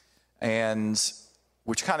 And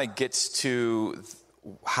which kind of gets to,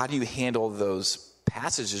 how do you handle those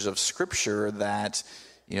passages of Scripture that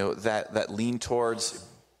that lean towards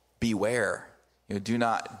beware, do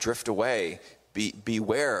not drift away,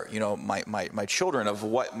 beware, my children, of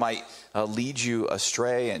what might lead you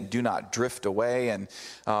astray, and do not drift away. And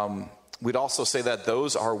we'd also say that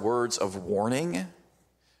those are words of warning.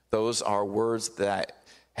 Those are words that,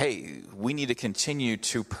 hey, we need to continue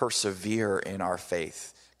to persevere in our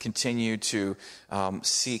faith, continue to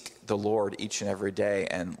seek the Lord each and every day,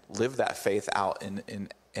 and live that faith out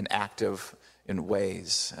in active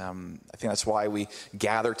ways. I think that's why we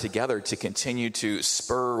gather together, to continue to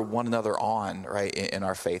spur one another on, right, in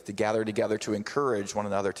our faith, to gather together to encourage one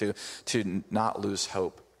another to not lose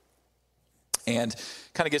hope. And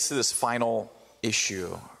kind of gets to this final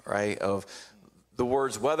issue, right, of the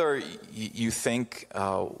words, whether you think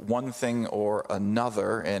one thing or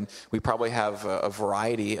another, and we probably have a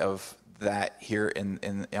variety of that here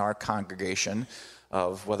in our congregation,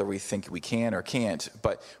 of whether we think we can or can't.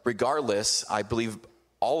 But regardless, I believe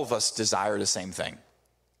all of us desire the same thing,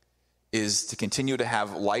 is to continue to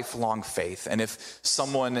have lifelong faith. And if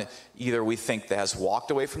someone either we think that has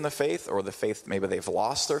walked away from the faith, or the faith, maybe they've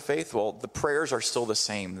lost their faith, well, the prayers are still the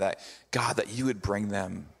same, that God, that you would bring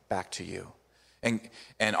them back to you.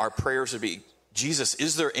 And our prayers would be, Jesus,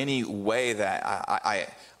 is there any way that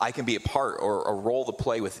I can be a part or a role to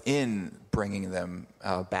play within bringing them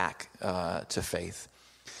back to faith?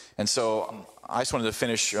 And so I just wanted to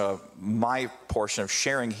finish my portion of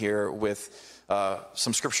sharing here with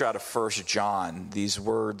some scripture out of 1 John. These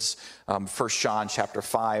words, 1 John chapter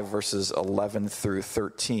 5, verses 11 through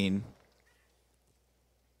 13,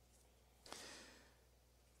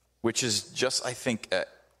 which is just, I think,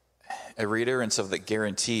 a reiterance of the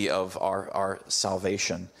guarantee of our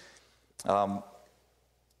salvation.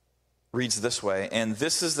 Reads this way, and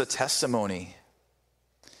this is the testimony.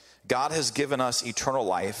 God has given us eternal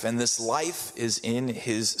life, and this life is in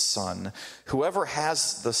his Son. Whoever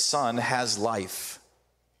has the Son has life.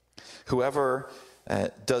 Whoever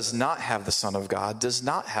does not have the Son of God does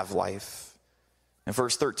not have life. In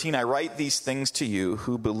verse 13, I write these things to you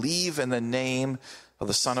who believe in the name of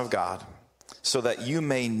the Son of God, so that you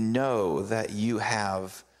may know that you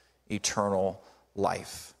have eternal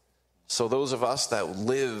life. So those of us that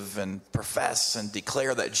live and profess and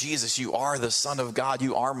declare that Jesus, you are the Son of God,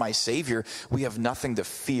 you are my Savior, we have nothing to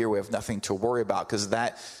fear, we have nothing to worry about, because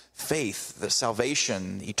that faith, the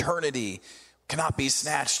salvation, eternity, cannot be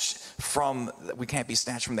snatched from, we can't be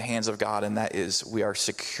snatched from the hands of God, and that is, we are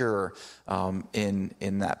secure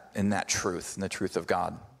in that truth, in the truth of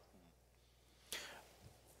God.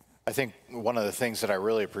 I think one of the things that I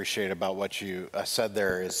really appreciate about what you said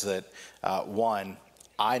there is that, one,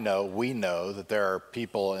 we know that there are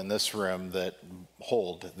people in this room that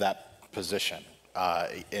hold that position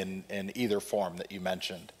in either form that you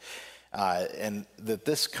mentioned. And that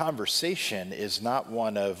this conversation is not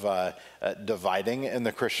one of dividing in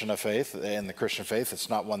the Christian faith. It's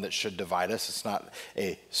not one that should divide us. It's not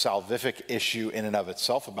a salvific issue in and of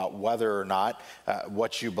itself about whether or not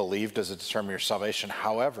what you believe does it determine your salvation.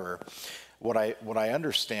 However, what I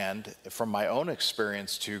understand from my own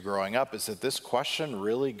experience too growing up is that this question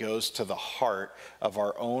really goes to the heart of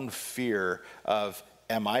our own fear of,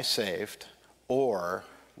 am I saved? Or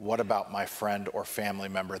what about my friend or family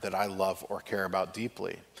member that I love or care about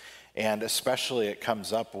deeply? And especially it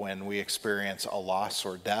comes up when we experience a loss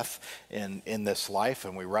or death in this life,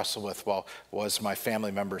 and we wrestle with, well, was my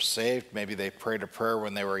family member saved? Maybe they prayed a prayer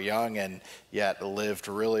when they were young and yet lived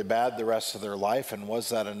really bad the rest of their life, and was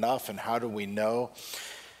that enough? And how do we know?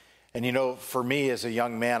 And you know, for me as a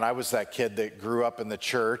young man, I was that kid that grew up in the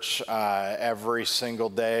church every single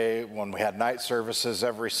day when we had night services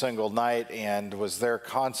every single night, and was there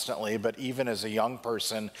constantly. But even as a young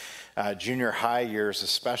person, junior high years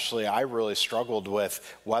especially, I really struggled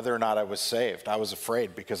with whether or not I was saved. I was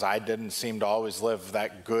afraid because I didn't seem to always live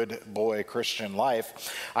that good boy Christian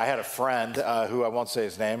life. I had a friend who I won't say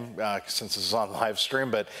his name since this is on live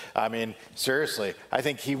stream, but I mean, seriously, I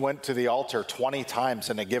think he went to the altar 20 times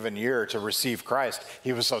in a given year to receive Christ.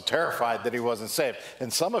 He was so terrified that he wasn't saved.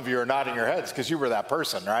 And some of you are nodding your heads because you were that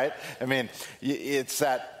person, right? I mean, it's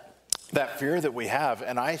that fear that we have.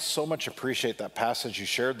 And I so much appreciate that passage you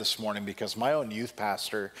shared this morning, because my own youth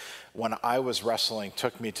pastor, when I was wrestling,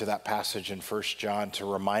 took me to that passage in 1 John to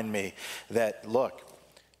remind me that, look,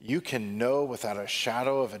 you can know without a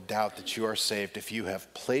shadow of a doubt that you are saved if you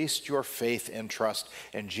have placed your faith and trust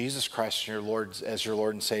in Jesus Christ as your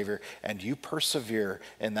Lord and Savior, and you persevere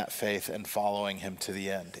in that faith and following him to the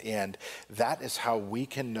end. And that is how we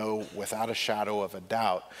can know without a shadow of a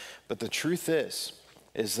doubt. But the truth is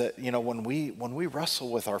that, you know, when we wrestle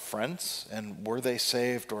with our friends and were they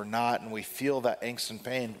saved or not, and we feel that angst and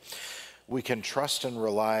pain, we can trust and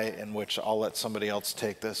rely, in which I'll let somebody else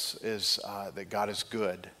take this, is that God is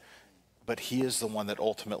good, but he is the one that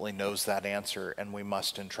ultimately knows that answer, and we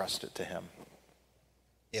must entrust it to him.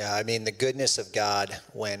 Yeah, I mean, the goodness of God,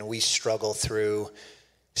 when we struggle through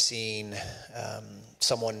seeing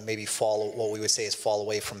someone maybe what we would say is fall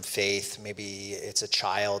away from faith. Maybe it's a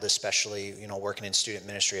child, especially, you know, working in student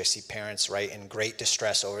ministry. I see parents, right, in great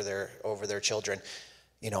distress over their children.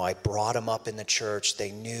 You know, I brought them up in the church.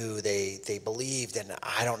 They knew, they believed, and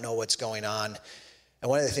I don't know what's going on. And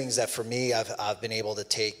one of the things that for me I've been able to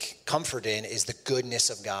take comfort in is the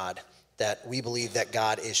goodness of God, that we believe that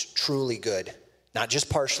God is truly good, not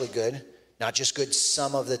just partially good, not just good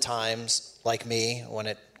some of the times, like me, when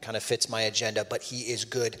it kind of fits my agenda, but he is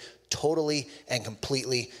good totally and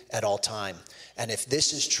completely at all time. And if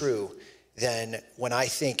this is true, then when I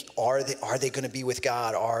think, are they going to be with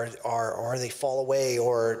God? Are they fall away,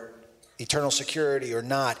 or eternal security or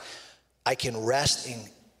not? I can rest in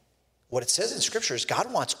what it says in Scripture is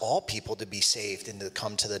God wants all people to be saved and to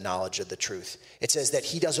come to the knowledge of the truth. It says that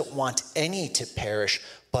he doesn't want any to perish,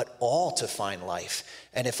 but all to find life.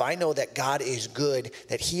 And if I know that God is good,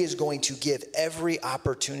 that he is going to give every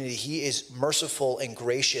opportunity, he is merciful and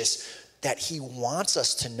gracious, that he wants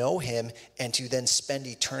us to know him and to then spend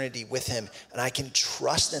eternity with him. And I can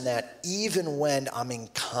trust in that even when I'm in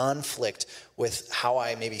conflict with how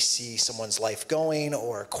I maybe see someone's life going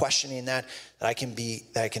or questioning that I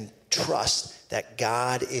can trust that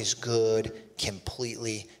God is good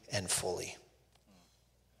completely and fully.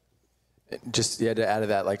 Just to add to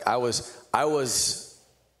that, like I was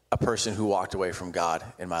a person who walked away from God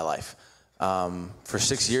in my life. For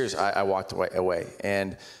 6 years, I walked away,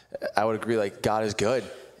 and I would agree, like, God is good,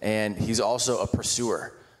 and he's also a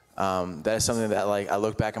pursuer. That is something that, like, I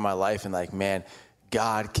look back in my life and, like, man,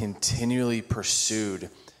 God continually pursued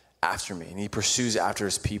after me, and he pursues after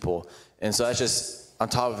his people. And so that's just on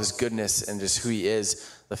top of his goodness and just who he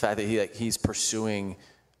is, the fact that he's pursuing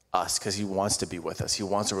us because he wants to be with us. He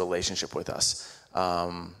wants a relationship with us.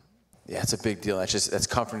 It's a big deal. That's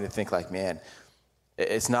comforting to think, like, man,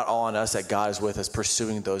 it's not all on us that God is with us,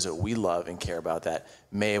 pursuing those that we love and care about that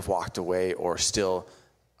may have walked away or still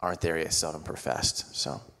aren't there yet, still haven't professed.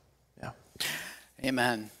 So, yeah.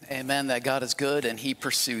 Amen. Amen. That God is good and he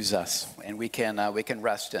pursues us, and we can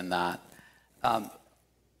rest in that.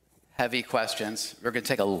 Heavy questions. We're going to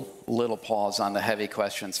take a little pause on the heavy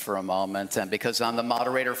questions for a moment, and because I'm the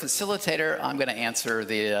moderator facilitator, I'm going to answer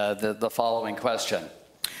the following question.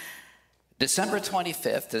 December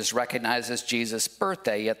 25th is recognized as Jesus'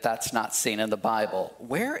 birthday, yet that's not seen in the Bible.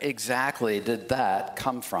 Where exactly did that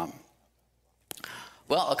come from?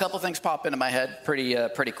 Well, a couple things pop into my head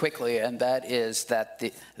pretty quickly, and that is that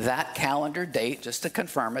that calendar date, just to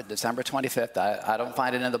confirm it, December 25th, I don't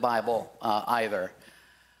find it in the Bible either.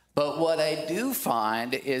 But what I do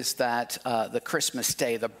find is that the Christmas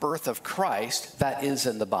day, the birth of Christ, that is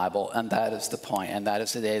in the Bible, and that is the point. And that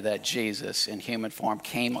is the day that Jesus, in human form,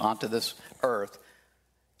 came onto this earth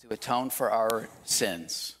to atone for our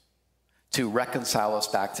sins, to reconcile us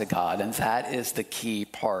back to God. And that is the key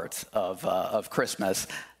part of Christmas,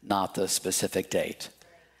 not the specific date.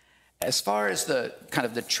 As far as the kind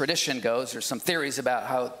of the tradition goes, there's some theories about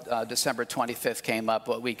how December 25th came up.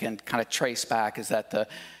 What we can kind of trace back is that the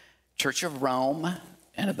Church of Rome,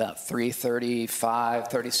 in about 335,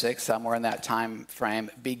 36, somewhere in that time frame,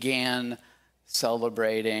 began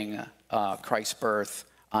celebrating Christ's birth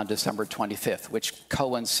on December 25th, which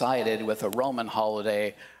coincided with a Roman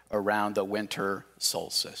holiday around the winter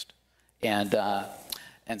solstice. And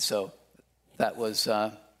so that was,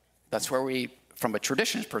 that's where we, from a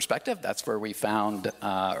tradition perspective, that's where we found,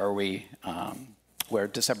 where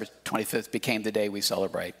December 25th became the day we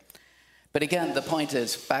celebrate. But again, the point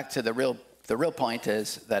is, back to the real point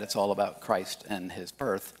is that it's all about Christ and his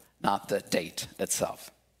birth, not the date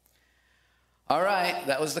itself. All right,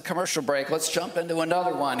 that was the commercial break. Let's jump into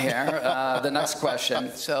another one here, the next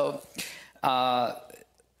question. So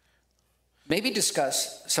maybe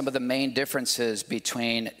discuss some of the main differences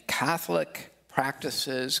between Catholic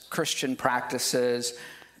practices, Christian practices,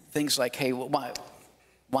 things like, hey,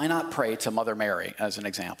 why not pray to Mother Mary, as an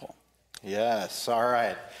example? Yes, all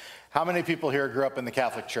right. How many people here grew up in the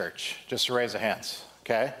Catholic Church? Just raise your hands,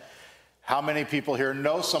 okay? How many people here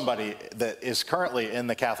know somebody that is currently in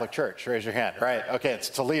the Catholic Church? Raise your hand, right? Okay, it's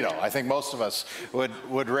Toledo. I think most of us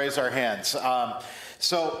would raise our hands.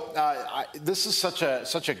 This is such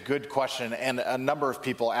a good question, and a number of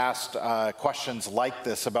people asked questions like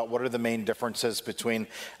this about what are the main differences between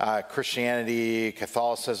Christianity,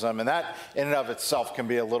 Catholicism, and that in and of itself can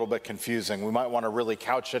be a little bit confusing. We might want to really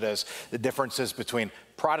couch it as the differences between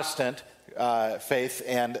Protestant faith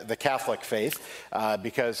and the Catholic faith,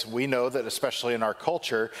 because we know that especially in our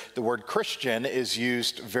culture, the word Christian is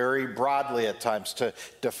used very broadly at times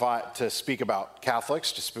to speak about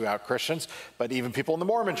Catholics, to speak about Christians, but even people in the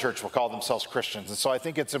Mormon church will call themselves Christians. And so I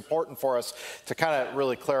think it's important for us to kind of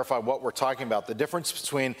really clarify what we're talking about, the difference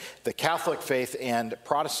between the Catholic faith and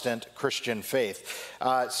Protestant Christian faith.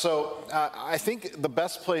 I think the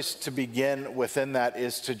best place to begin within that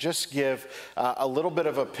is to just give a little bit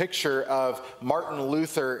of a picture of Martin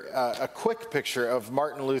Luther, a quick picture of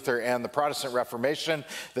Martin Luther and the Protestant Reformation.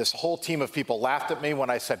 This whole team of people laughed at me when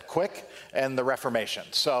I said quick and the Reformation.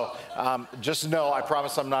 So just know, I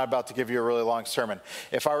promise I'm not about to give you a really long sermon.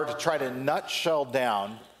 If I were to try to nutshell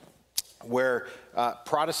down where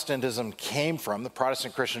Protestantism came from, the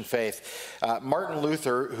Protestant Christian faith. Martin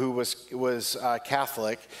Luther, who was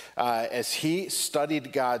Catholic, as he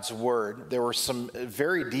studied God's word, there were some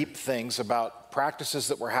very deep things about practices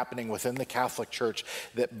that were happening within the Catholic Church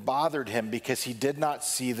that bothered him because he did not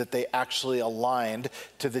see that they actually aligned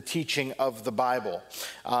to the teaching of the Bible.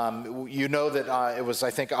 You know that it was, I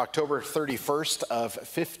think, October 31st of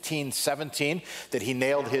 1517 that he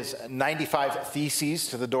nailed his 95 Theses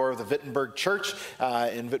to the door of the Wittenberg Church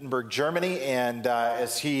in Wittenberg, Germany. And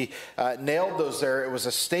as he nailed those there, it was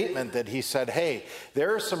a statement that he said, hey,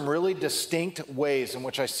 there are some really distinct ways in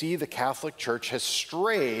which I see the Catholic Church has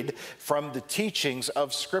strayed from the teachings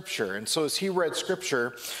of Scripture. And so as he read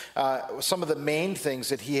Scripture, some of the main things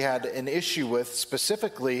that he had an issue with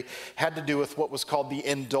specifically had to do with what was called the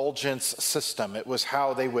indulgence system. It was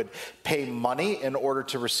how they would pay money in order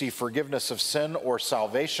to receive forgiveness of sin or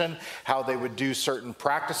salvation, how they would do certain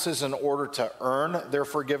practices in order to earn their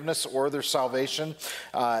forgiveness or their salvation,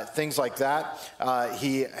 things like that.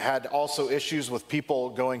 He had also issues with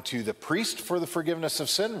people going to the priest for the forgiveness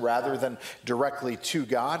of sin rather than directly to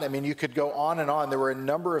God. I mean, you could go on and on. There were a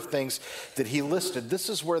number of things that he listed. This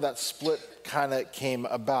is where that split kind of came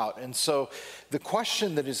about. And so the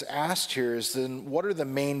question that is asked here is then what are the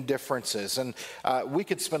main differences? And we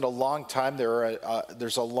could spend a long time.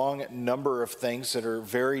 There's a long number of things that are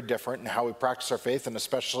very different in how we practice our faith and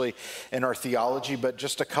especially in our theology, but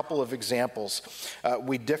just a couple of examples.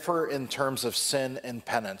 We differ in terms of sin and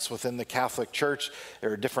penance. Within the Catholic Church,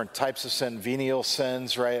 there are different types of sin, venial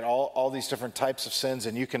sins, right? All these different types of sins,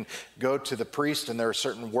 and you can go to the priest and there are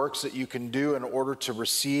certain works that you can do in order to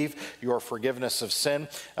receive your forgiveness of sin.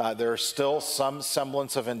 There are still some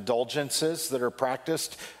semblance of indulgences that are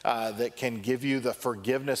practiced that can give you the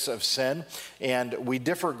forgiveness of sin. And we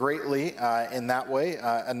differ greatly in that way.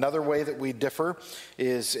 Another way that we differ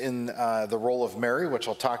is in the role of Mary, which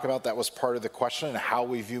I'll talk about. That was part of the question and how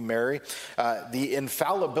we view Mary. The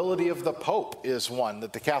infallibility of the Pope is one,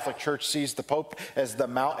 that the Catholic Church sees the Pope as the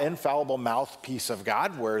infallible mouthpiece of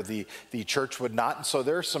God, where the church would not. And so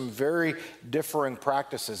there are some very differing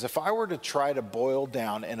practices. If I were to try to boil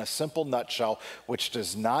down in a simple nutshell, which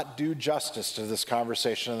does not do justice to this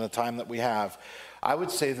conversation in the time that we have, I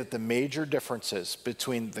would say that the major differences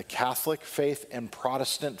between the Catholic faith and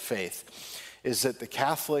Protestant faith is that the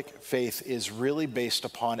Catholic faith is really based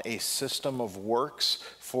upon a system of works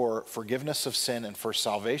for forgiveness of sin and for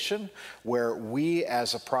salvation, where we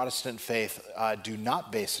as a Protestant faith do not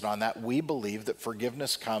base it on that. We believe that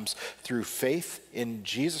forgiveness comes through faith in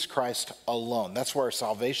Jesus Christ alone. That's where our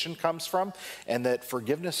salvation comes from, and that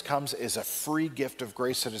forgiveness comes as a free gift of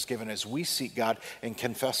grace that is given as we seek God and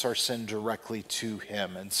confess our sin directly to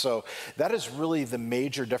Him. And so that is really the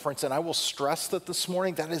major difference, and I will stress that this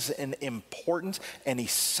morning that is an important and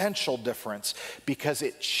essential difference because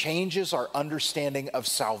it changes our understanding of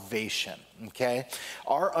salvation, okay?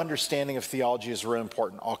 Our understanding of theology is really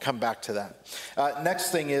important. I'll come back to that.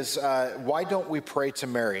 Next thing is, why don't we pray to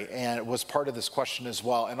Mary? And it was part of this question as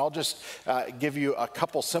well. And I'll just give you a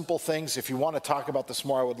couple simple things. If you want to talk about this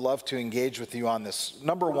more, I would love to engage with you on this.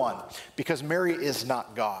 Number one, because Mary is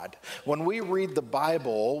not God. When we read the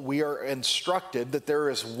Bible, we are instructed that there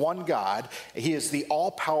is one God. He is the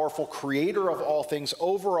all-powerful creator of all things,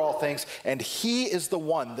 over all things, and He is the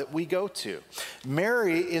one that we go to.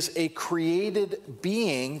 Mary is a created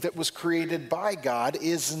being that was created by God,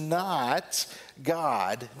 is not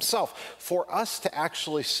God Himself. For us to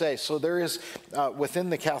actually say, so there is, within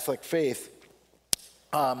the Catholic faith,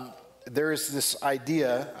 there is this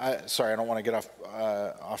idea, sorry, I don't want to get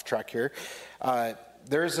off track here.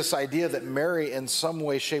 There is this idea that Mary in some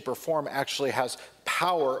way, shape, or form actually has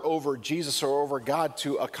power over Jesus or over God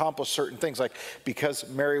to accomplish certain things. Like because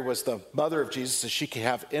Mary was the mother of Jesus, so she can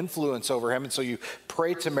have influence over Him. And so you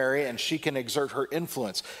pray to Mary and she can exert her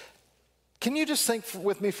influence. Can you just think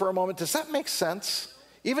with me for a moment? Does that make sense?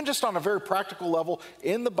 Even just on a very practical level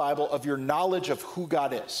in the Bible of your knowledge of who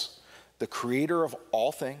God is, the creator of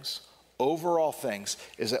all things, over all things.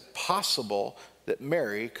 Is it possible that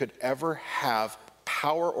Mary could ever have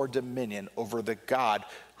power or dominion over the God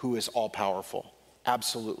who is all-powerful?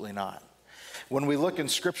 Absolutely not. When we look in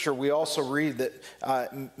Scripture, we also read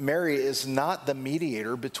that Mary is not the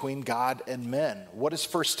mediator between God and men. What does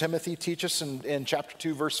 1 Timothy teach us in chapter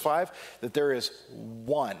 2, verse 5? That there is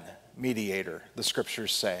one mediator, the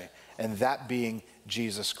Scriptures say, and that being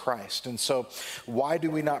Jesus Christ. And so why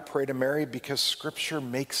do we not pray to Mary? Because Scripture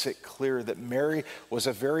makes it clear that Mary was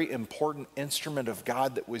a very important instrument of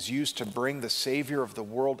God that was used to bring the Savior of the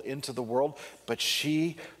world into the world, but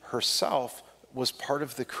she herself was part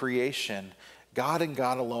of the creation God and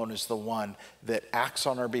God alone is the one that acts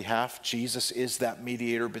on our behalf. Jesus is that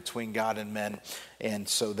mediator between God and men, and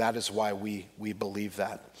so that is why we believe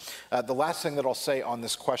that. The last thing that I'll say on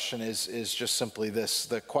this question is just simply this.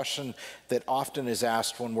 The question that often is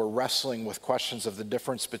asked when we're wrestling with questions of the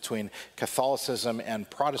difference between Catholicism and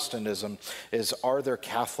Protestantism is, are there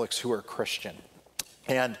Catholics who are Christian?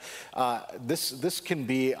 And this can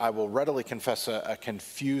be, I will readily confess, a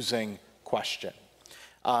confusing question.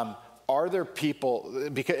 Are there people,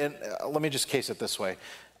 because, and let me just case it this way.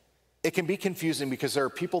 It can be confusing because there are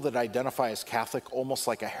people that identify as Catholic almost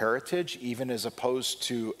like a heritage, even as opposed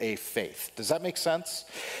to a faith. Does that make sense?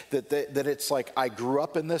 That it's like, I grew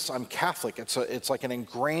up in this, I'm Catholic. It's like an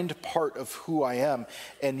ingrained part of who I am.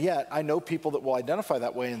 And yet, I know people that will identify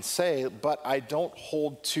that way and say, but I don't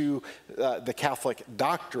hold to the Catholic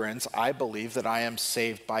doctrines. I believe that I am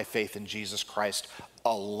saved by faith in Jesus Christ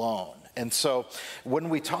alone. And so when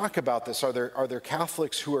we talk about this, are there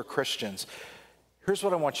Catholics who are Christians? Here's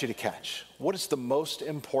what I want you to catch. What is the most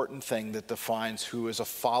important thing that defines who is a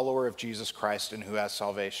follower of Jesus Christ and who has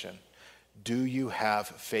salvation? Do you have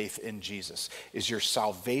faith in Jesus? Is your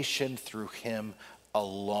salvation through him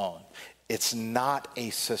alone? It's not a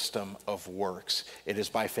system of works. It is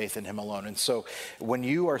by faith in him alone. And so when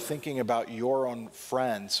you are thinking about your own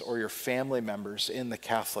friends or your family members in the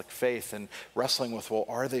Catholic faith and wrestling with, well,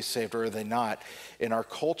 are they saved or are they not? In our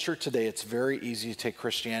culture today, it's very easy to take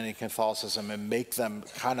Christianity and Catholicism and make them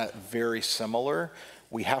kind of very similar.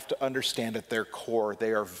 We have to understand at their core,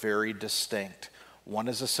 they are very distinct. One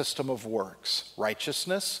is a system of works,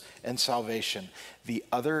 righteousness and salvation. The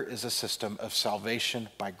other is a system of salvation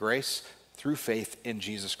by grace through faith in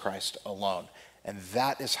Jesus Christ alone. And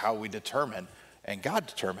that is how we determine, and God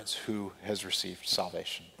determines, who has received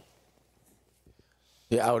salvation.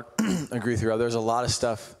 Yeah, I would agree with you, Rob. There's a lot of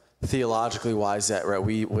stuff theologically wise that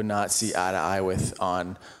we would not see eye to eye with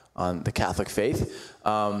on the Catholic faith.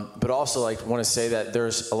 But also want to say that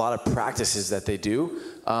there's a lot of practices that they do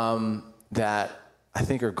that I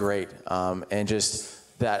think are great. And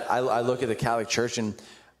just that I look at the Catholic Church and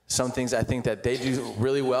some things I think that they do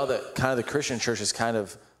really well that kind of the Christian church has kind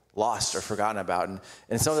of lost or forgotten about.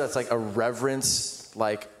 And some of that's like a reverence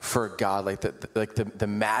for God, the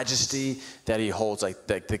majesty that he holds, like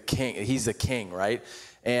the king. He's the king, right?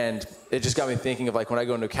 And it just got me thinking of when I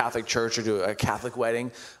go into a Catholic church or do a Catholic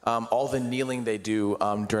wedding, all the kneeling they do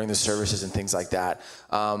during the services and things like that.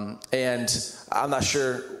 And I'm not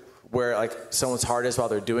sure where someone's heart is while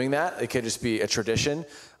they're doing that. It could just be a tradition.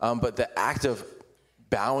 But the act of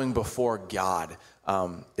bowing before God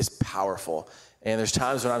is powerful. And there's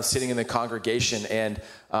times when I'm sitting in the congregation and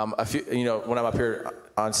when I'm up here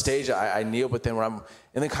on stage, I kneel, but then when I'm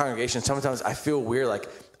in the congregation, sometimes I feel weird.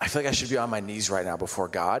 I feel like I should be on my knees right now before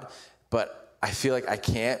God, but I feel like I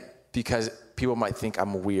can't because people might think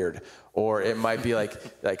I'm weird. Or it might be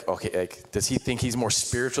okay, does he think he's more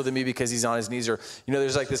spiritual than me because he's on his knees? Or,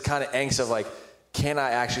 there's this kind of angst of can I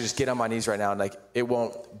actually just get on my knees right now? And it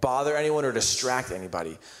won't bother anyone or distract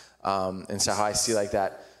anybody. And so how I see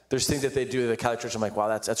that, there's things that they do at the Catholic Church. I'm like, wow,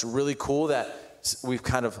 that's really cool that we've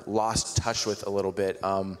kind of lost touch with a little bit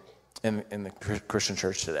in the Christian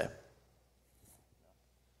church today.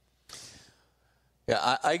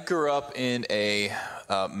 Yeah, I grew up in a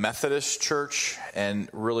Methodist church and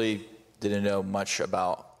really didn't know much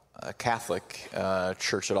about a Catholic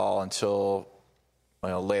church at all until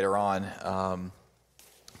later on.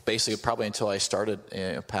 Basically, probably until I started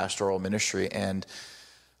pastoral ministry. And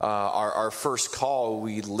our first call,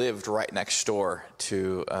 we lived right next door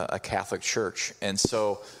to a Catholic church. And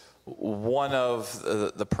so one of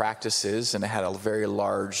the practices, and it had a very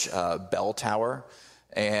large bell tower,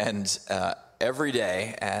 and every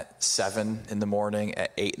day at 7 in the morning,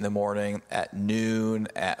 at 8 in the morning, at noon,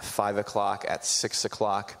 at 5 o'clock, at 6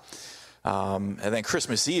 o'clock. And then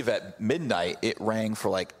Christmas Eve at midnight, it rang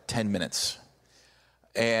for 10 minutes.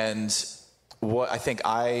 And what I think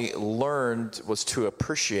I learned was to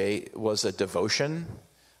appreciate was a devotion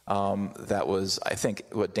that was, I think,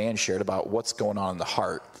 what Dan shared about what's going on in the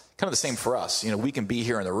heart. Kind of the same for us. We can be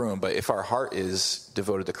here in the room, but if our heart is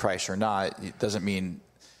devoted to Christ or not, it doesn't mean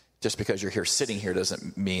just because you're here sitting here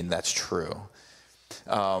doesn't mean that's true.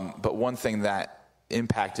 But one thing that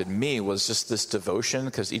impacted me was just this devotion,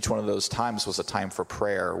 because each one of those times was a time for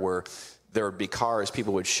prayer where there would be cars,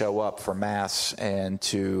 people would show up for Mass, and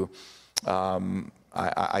to,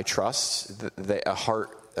 I trust, a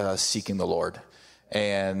heart seeking the Lord.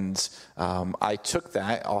 And I took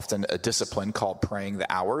that, often a discipline called praying the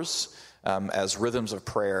hours, as rhythms of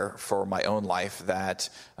prayer for my own life that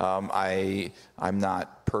I'm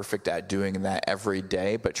not perfect at doing that every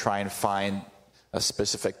day, but try and find a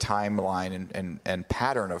specific timeline and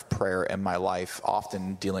pattern of prayer in my life,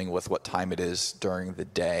 often dealing with what time it is during the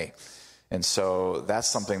day. And so that's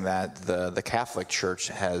something that the Catholic Church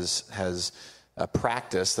has a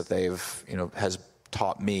practice that has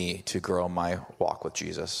taught me to grow my walk with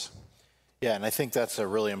Jesus. Yeah, and I think that's a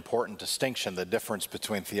really important distinction, the difference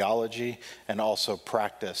between theology and also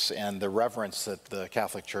practice. And the reverence that the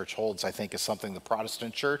Catholic Church holds, I think, is something the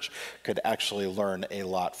Protestant Church could actually learn a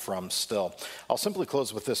lot from still. I'll simply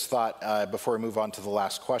close with this thought before we move on to the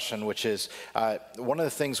last question, which is one of the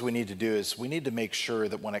things we need to do is we need to make sure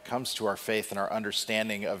that when it comes to our faith and our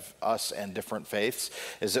understanding of us and different faiths,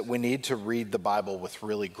 is that we need to read the Bible with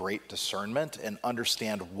really great discernment and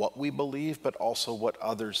understand what we believe, but also what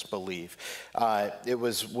others believe. It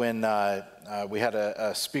was when we had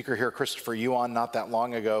a speaker here, Christopher Yuan, not that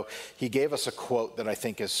long ago. He gave us a quote that I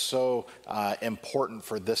think is so important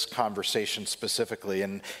for this conversation specifically.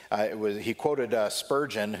 And he quoted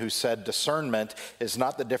Spurgeon, who said, "Discernment is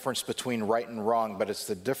not the difference between right and wrong, but it's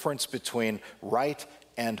the difference between right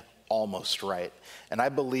and almost right." And I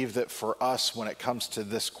believe that for us, when it comes to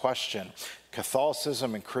this question,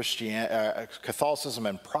 Catholicism and Catholicism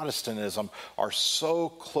and Protestantism are so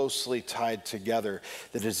closely tied together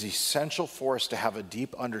that it is essential for us to have a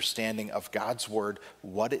deep understanding of God's word,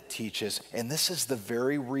 what it teaches. And this is the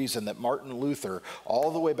very reason that Martin Luther,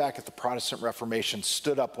 all the way back at the Protestant Reformation,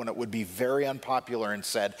 stood up when it would be very unpopular and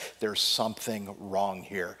said, "There's something wrong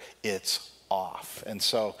here. It's off." And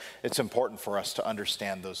so it's important for us to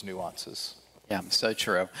understand those nuances. Yeah, so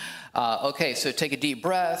true. Okay, so take a deep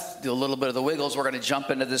breath, do a little bit of the wiggles. We're going to jump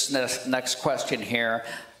into this next question here.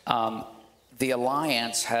 The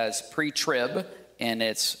Alliance has pre-trib in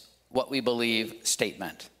its what we believe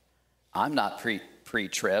statement. I'm not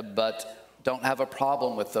pre-trib, but don't have a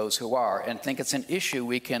problem with those who are, and think it's an issue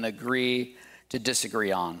we can agree to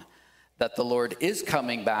disagree on. That the Lord is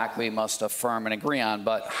coming back, we must affirm and agree on,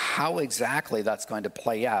 but how exactly that's going to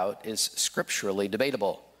play out is scripturally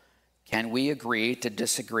debatable. Can we agree to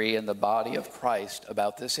disagree in the body of Christ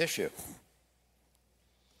about this issue?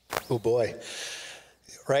 Oh boy.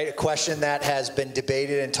 Right, a question that has been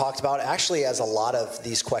debated and talked about, actually, as a lot of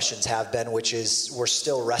these questions have been, which is we're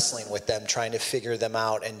still wrestling with them, trying to figure them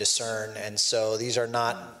out and discern. And so these are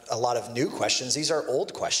not a lot of new questions. These are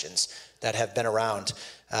old questions that have been around.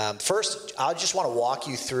 First, I just want to walk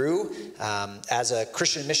you through, as a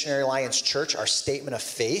Christian Missionary Alliance Church, our statement of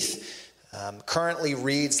faith. Currently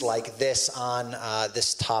reads like this on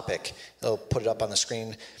this topic. I'll put it up on the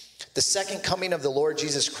screen. The second coming of the Lord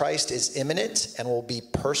Jesus Christ is imminent and will be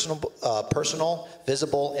personal,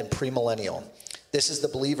 visible, and premillennial. This is the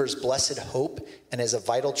believer's blessed hope and is a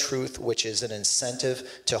vital truth which is an incentive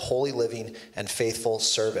to holy living and faithful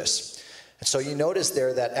service. And so you notice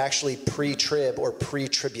there that actually pre-trib or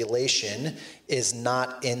pre-tribulation is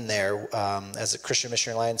not in there. As a Christian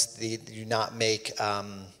Missionary Alliance, they do not make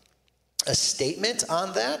a statement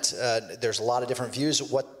on that. There's a lot of different views.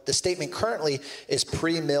 What the statement currently is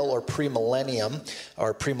pre-mill or premillennium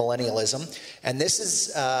or premillennialism. And this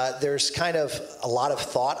is, there's kind of a lot of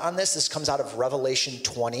thought on this. This comes out of Revelation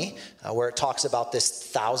 20, where it talks about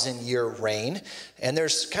this 1,000-year reign. And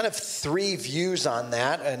there's kind of three views on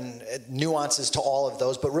that and nuances to all of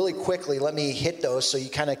those. But really quickly, let me hit those so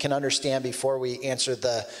you kind of can understand before we answer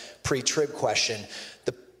the pre-trib question.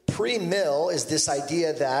 Pre-mill is this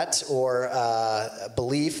idea that, or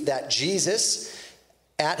belief that Jesus,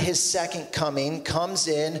 at his second coming, comes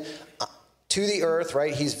in to the earth,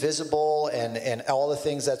 right? He's visible and all the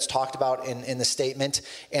things that's talked about in the statement,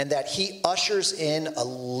 and that he ushers in a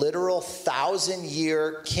literal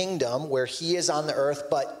 1,000-year kingdom where he is on the earth,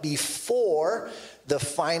 but before the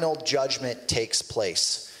final judgment takes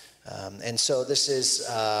place. And so this is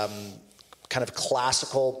kind of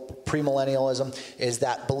classical premillennialism, is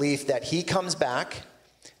that belief that he comes back,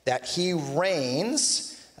 that he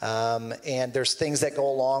reigns, and there's things that go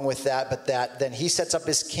along with that, but that then he sets up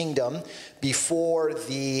his kingdom before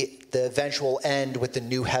the eventual end with the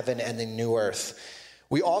new heaven and the new earth.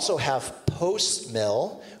 We also have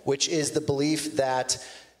post-mill, which is the belief that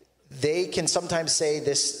they can sometimes say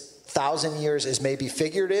this 1,000 years is maybe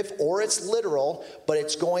figurative or it's literal, but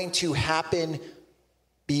it's going to happen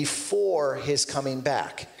before his coming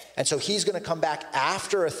back. And so he's going to come back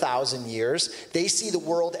after 1,000 years. They see the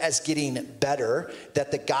world as getting better,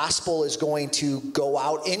 that the gospel is going to go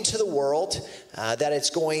out into the world, that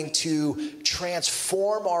it's going to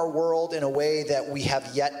transform our world in a way that we have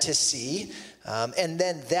yet to see. And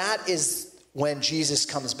then that is when Jesus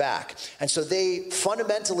comes back. And so they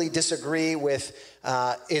fundamentally disagree with,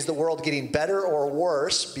 is the world getting better or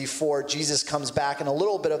worse before Jesus comes back, and a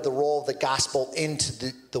little bit of the role of the gospel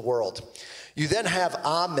into the world. You then have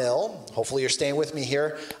Amil. Hopefully you're staying with me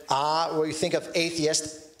here. Where you think of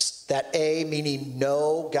atheist, that A meaning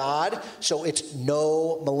no God. So it's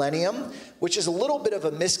no millennium, which is a little bit of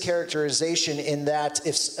a mischaracterization in that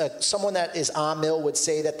if someone that is Amil would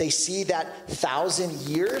say that they see that 1,000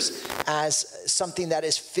 years as something that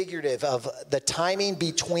is figurative of the timing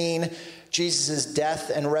between Jesus' death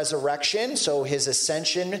and resurrection, so his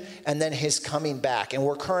ascension, and then his coming back. And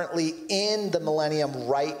we're currently in the millennium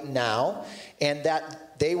right now, and that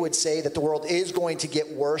they would say that the world is going to get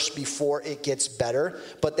worse before it gets better,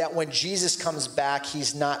 but that when Jesus comes back,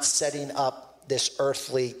 he's not setting up this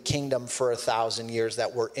earthly kingdom for 1,000 years,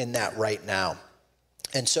 that we're in that right now.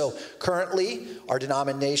 And so currently, our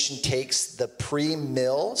denomination takes the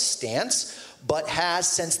pre-mill stance, but has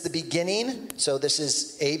since the beginning, so this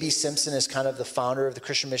is A.B. Simpson is kind of the founder of the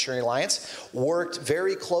Christian Missionary Alliance, worked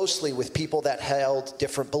very closely with people that held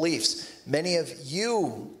different beliefs. Many of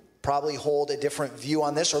you probably hold a different view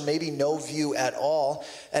on this, or maybe no view at all.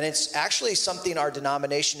 And it's actually something our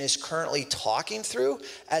denomination is currently talking through,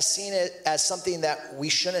 as seeing it as something that we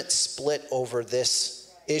shouldn't split over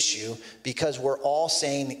this issue, because we're all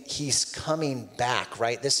saying he's coming back,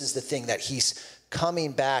 right? This is the thing, that he's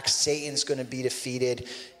coming back. Satan's going to be defeated.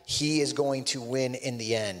 He is going to win in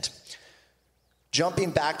the end.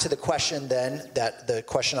 Jumping back to the question then, that the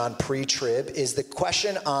question on pre-trib is the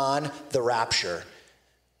question on the rapture.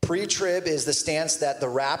 Pre-trib is the stance that the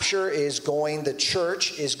rapture is going, the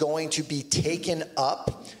church is going to be taken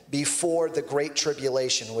up before the Great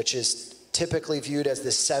Tribulation, which is typically viewed as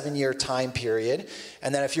this 7-year time period.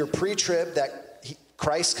 And then if you're pre-trib, that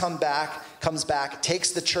Christ comes back, takes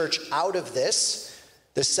the church out of this.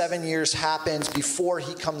 The 7 years happens before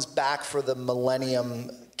he comes back for the millennium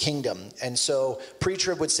kingdom. And so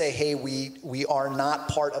pre-trib would say, hey, we are not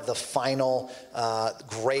part of the final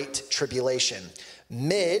great tribulation.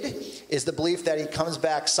 Mid is the belief that he comes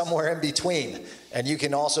back somewhere in between. And you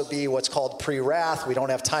can also be what's called pre-wrath. We don't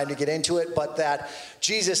have time to get into it, but that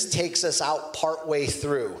Jesus takes us out partway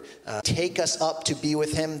through. Take us up to be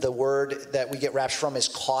with him. The word that we get raptured from is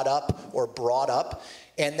caught up or brought up.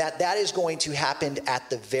 And that is going to happen at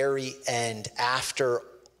the very end, after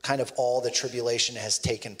kind of all the tribulation has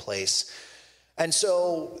taken place. And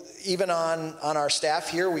so even on our staff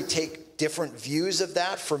here, we take different views of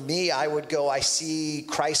that. For me, I see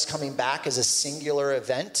Christ coming back as a singular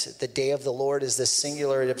event. The day of the Lord is this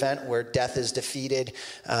singular event where death is defeated.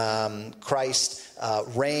 Christ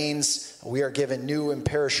reigns. We are given new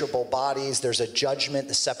imperishable bodies. There's a judgment,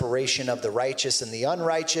 the separation of the righteous and the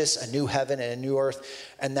unrighteous, a new heaven and a new earth.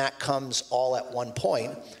 And that comes all at one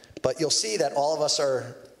point. But you'll see that all of us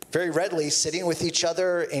are very readily sitting with each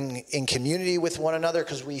other in community with one another,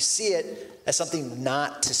 because we see it as something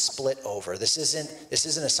not to split over. This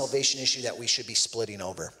isn't a salvation issue that we should be splitting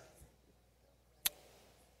over.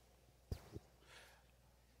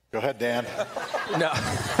 Go ahead, Dan. No.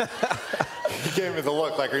 He gave me the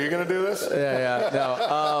look like, are you going to do this?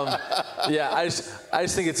 I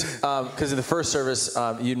just think it's because in the first service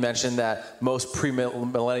you'd mentioned that most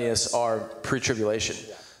premillennialists are pre-tribulation,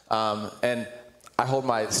 and I hold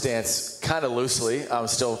my stance kind of loosely. I'm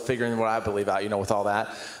still figuring what I believe out, with all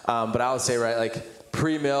that. But I would say, right, like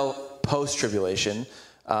pre-mill, post-tribulation.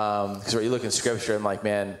 Because when you look in Scripture, I'm like,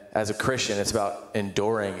 man, as a Christian, it's about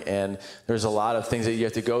enduring, and there's a lot of things that you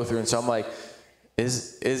have to go through. And so I'm like,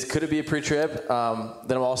 could it be a pre-trib? Then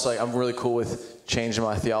I'm also like, I'm really cool with changing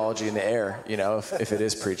my theology in the air, if it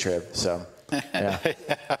is pre-trib. So. Yeah.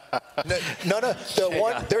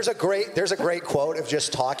 There's a great quote of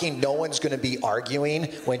just talking. No one's going to be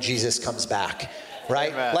arguing when Jesus comes back,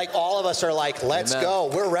 right? Amen. Like all of us are like, let's Amen.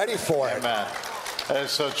 Go. We're ready for it. Amen. That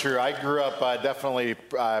is so true. I grew up definitely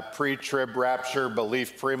pre-trib rapture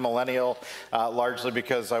belief, pre-millennial, largely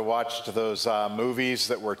because I watched those movies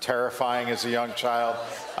that were terrifying as a young child.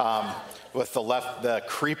 With the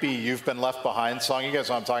creepy "You've Been Left Behind" song. You guys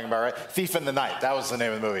know what I'm talking about, right? Thief in the Night. That was the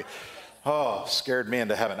name of the movie. Oh, scared me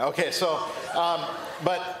into heaven. Okay, so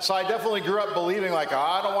I definitely grew up believing like,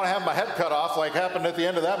 I don't want to have my head cut off like happened at the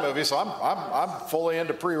end of that movie. So I'm fully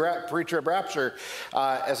into pre-trib rapture.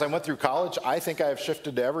 As I went through college, I think I have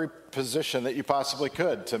shifted to every position that you possibly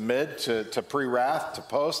could, to mid, to pre-wrath, to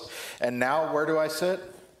post, and now where do I sit?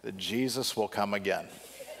 That Jesus will come again.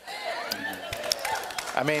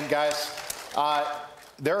 I mean, guys,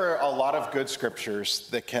 there are a lot of good scriptures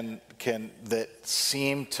that that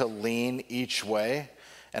seem to lean each way,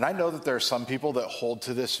 And I know that there are some people that hold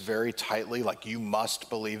to this very tightly, like you must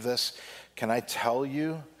believe this. Can I tell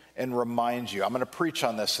you and remind you, I'm going to preach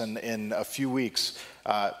on this in a few weeks,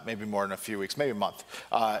 maybe more than a few weeks, maybe a month,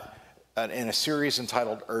 in a series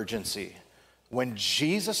entitled Urgency. When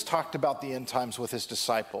Jesus talked about the end times with his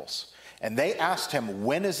disciples, and they asked him,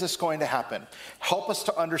 when is this going to happen? Help us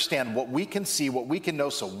to understand what we can see, what we can know,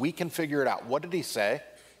 so we can figure it out. What did he say?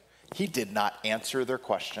 He did not answer their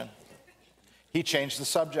question. He changed the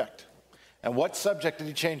subject. And what subject did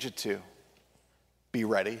he change it to? Be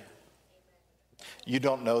ready. You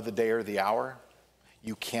don't know the day or the hour.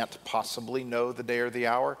 You can't possibly know the day or the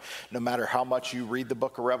hour. No matter how much you read the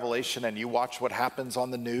book of Revelation and you watch what happens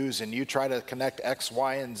on the news and you try to connect X,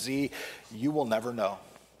 Y, and Z, you will never know.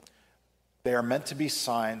 They are meant to be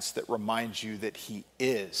signs that remind you that he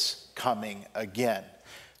is coming again.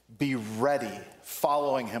 Be ready,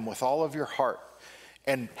 following him with all of your heart,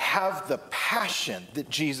 and have the passion that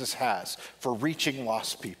Jesus has for reaching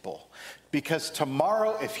lost people. Because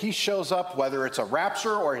tomorrow, if he shows up, whether it's a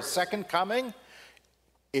rapture or his second coming,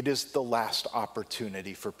 it is the last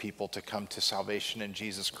opportunity for people to come to salvation in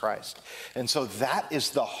Jesus Christ. And so that is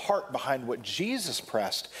the heart behind what Jesus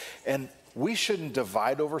pressed. And we shouldn't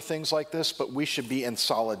divide over things like this, but we should be in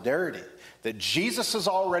solidarity that Jesus has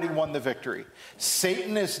already won the victory.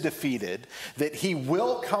 Satan is defeated, that he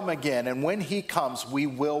will come again, and when he comes, we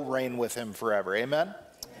will reign with him forever. Amen?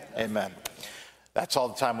 Amen. That's all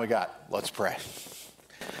the time we got. Let's pray.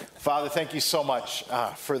 Father, thank you so much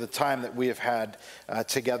for the time that we have had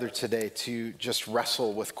together today to just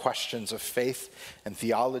wrestle with questions of faith and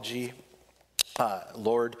theology.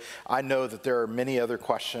 Lord, I know that there are many other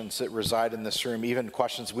questions that reside in this room, even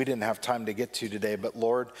questions we didn't have time to get to today. But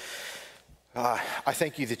Lord, I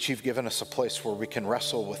thank you that you've given us a place where we can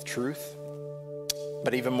wrestle with truth.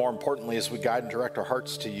 But even more importantly, as we guide and direct our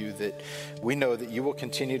hearts to you, that we know that you will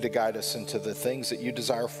continue to guide us into the things that you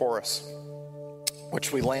desire for us,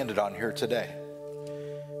 which we landed on here today,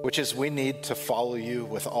 which is we need to follow you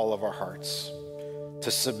with all of our hearts, to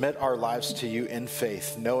submit our lives to you in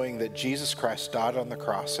faith, knowing that Jesus Christ died on the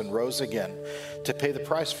cross and rose again to pay the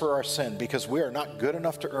price for our sin, because we are not good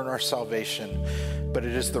enough to earn our salvation, but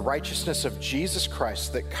it is the righteousness of Jesus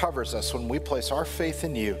Christ that covers us when we place our faith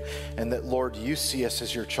in you, and that, Lord, you see us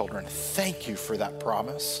as your children. Thank you for that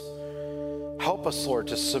promise. Help us, Lord,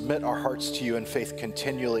 to submit our hearts to you in faith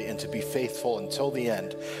continually and to be faithful until the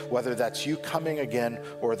end, whether that's you coming again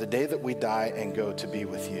or the day that we die and go to be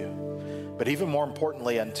with you. But even more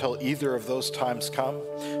importantly, until either of those times come,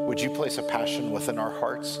 would you place a passion within our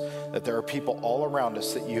hearts that there are people all around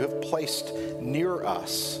us that you have placed near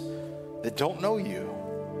us that don't know you,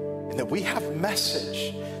 and that we have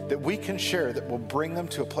message that we can share that will bring them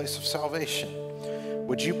to a place of salvation.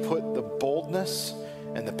 Would you put the boldness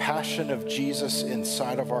and the passion of Jesus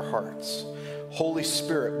inside of our hearts? Holy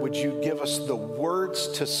Spirit, would you give us the words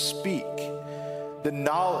to speak, the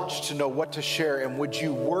knowledge to know what to share, and would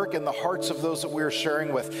you work in the hearts of those that we are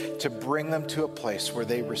sharing with to bring them to a place where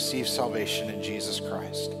they receive salvation in Jesus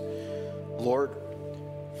Christ? Lord,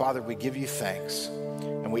 Father, we give you thanks,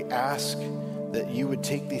 and we ask that you would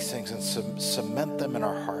take these things and cement them in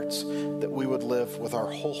our hearts, that we would live with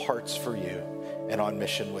our whole hearts for you and on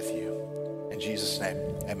mission with you. In Jesus' name,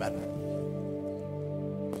 amen.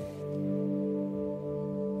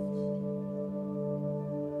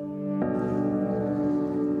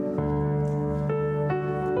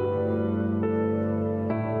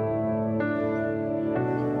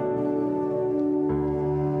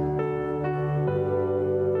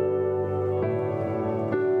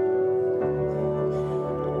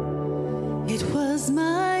 It was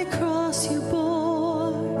my cross you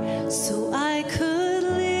bore, so I could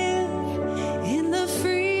live in the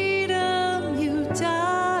freedom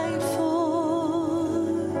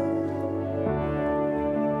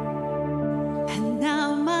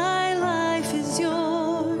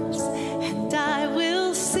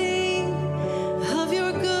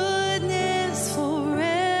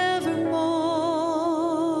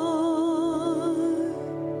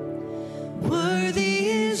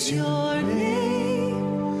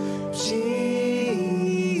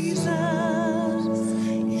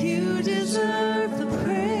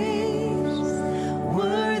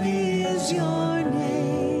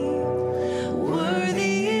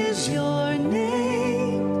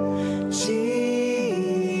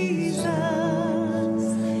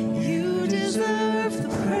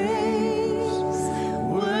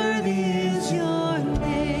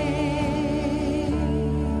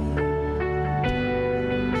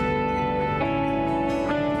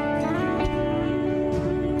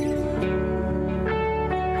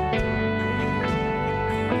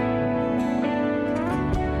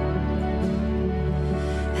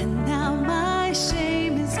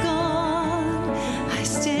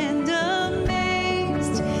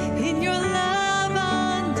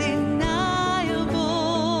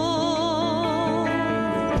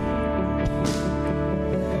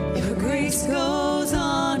grace goes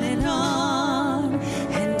on, and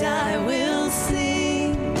I will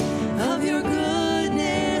sing of your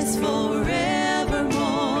goodness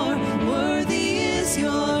forevermore. Worthy is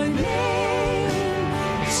your name,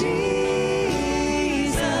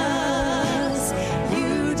 Jesus.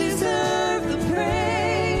 You deserve the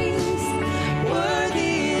praise.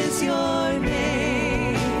 Worthy is your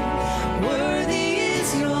name. Worthy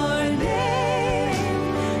is your name,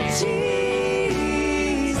 Jesus.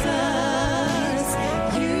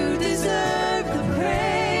 You deserve the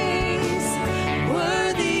praise.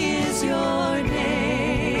 Worthy is your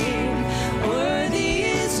name. Worthy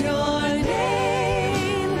is your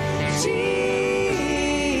name,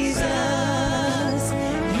 Jesus.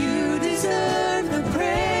 You deserve the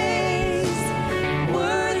praise.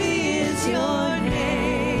 Worthy is your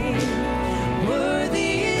name.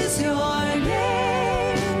 Worthy is your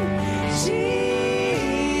name, Jesus.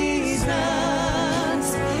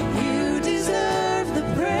 You deserve the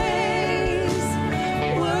praise.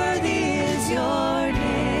 Worthy is your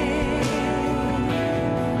name.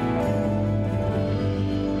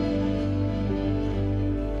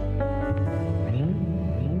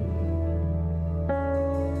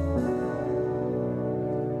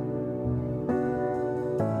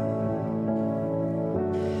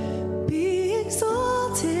 Be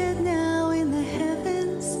exalted now in the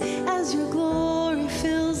heavens as your glory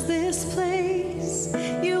fills this place.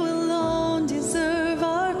 You alone deserve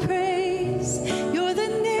our praise. You're the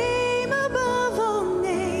name above all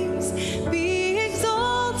names. Be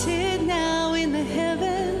exalted now in the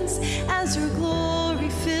heavens as your glory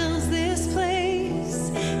fills this place.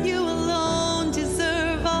 You alone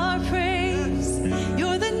deserve our praise.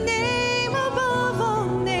 You're the name above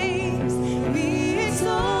all names. Be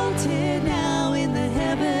exalted now in the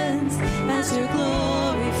heavens as your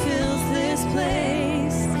glory fills this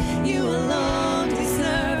place. You alone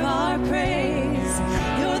deserve our praise.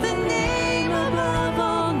 You're the name above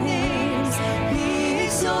all names. Be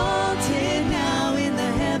exalted now in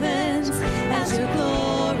the heavens as your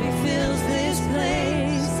glory fills this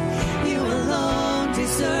place. You alone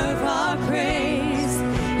deserve our praise.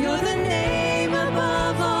 You're the name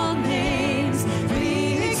above all names.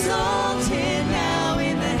 Be exalted now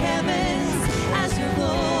in the heavens as your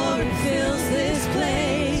glory fills this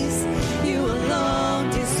place. You alone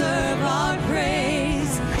deserve our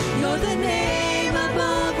praise. You're the name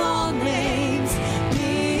above all names.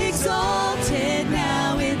 Be exalted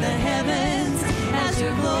now in the heavens as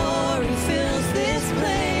your glory fills this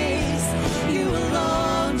place. You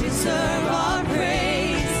alone deserve our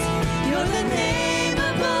praise. You're the name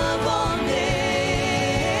above all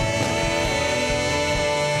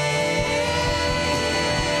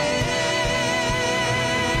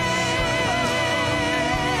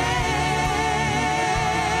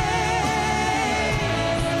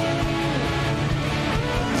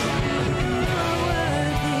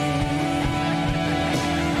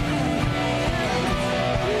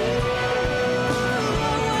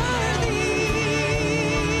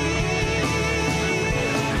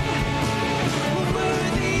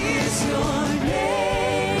Worthy is your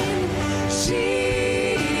name,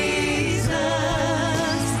 Jesus.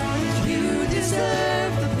 You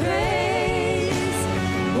deserve the praise.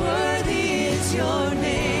 Worthy is your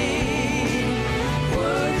name.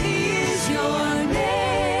 Worthy is your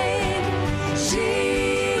name, Jesus.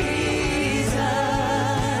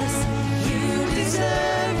 You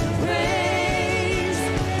deserve the praise.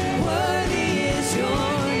 Worthy is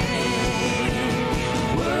your name.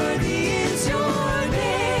 Worthy is your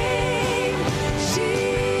name,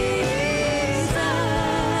 Jesus.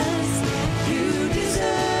 You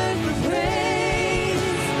deserve the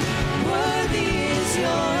praise. Worthy is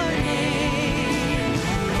your name.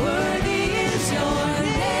 Worthy is your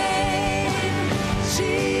name,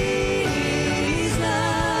 Jesus.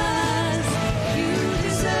 You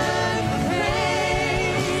deserve the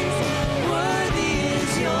praise. Worthy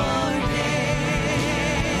is your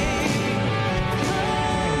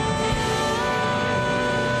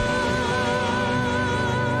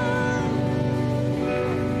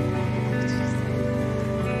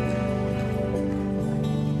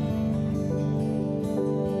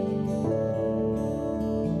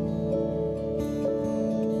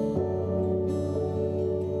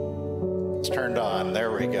It's turned on.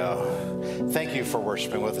 There we go. Thank you for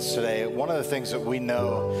worshiping with us today. One of the things that we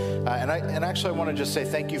know, and actually I want to just say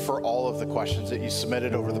thank you for all of the questions that you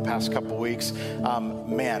submitted over the past couple weeks.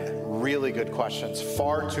 Man, really good questions,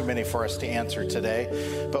 far too many for us to answer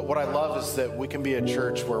today. But what I love is that we can be a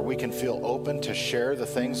church where we can feel open to share the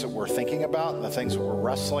things that we're thinking about and the things that we're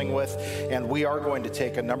wrestling with. And we are going to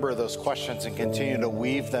take a number of those questions and continue to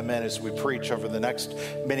weave them in as we preach over the next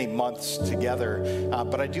many months together.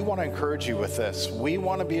 But I do want to encourage you with this. We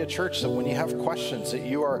want to be a church that when you have questions, that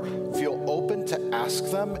you feel open to ask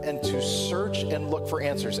them and to search and look for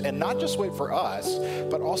answers. And not just wait for us,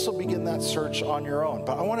 but also begin that search on your own.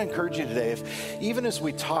 But I want to encourage you today, even as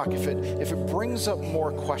we talk, if it brings up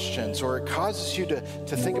more questions or it causes you to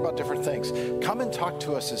think about different things, come and talk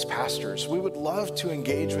to us as pastors. We would love to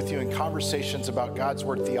engage with you in conversations about God's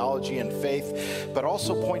Word, theology, and faith, but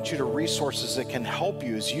also point you to resources that can help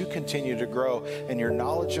you as you continue to grow in your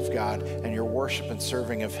knowledge of God and your worship and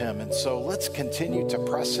serving of Him. And so let's continue to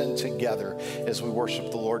press in together as we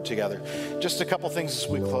worship the Lord together. Just a couple things as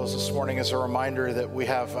we close this morning. As a reminder that we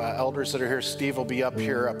have elders that are here. Steve will be up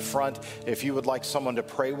here up front. If you would like someone to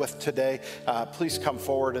pray with today, please come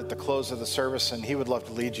forward at the close of the service, and he would love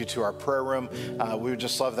to lead you to our prayer room. We would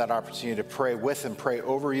just love that opportunity to pray with and pray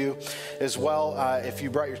over you. As well, if you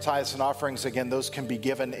brought your tithes and offerings, again, those can be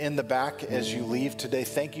given in the back as you leave today.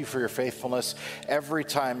 Thank you for your faithfulness. Every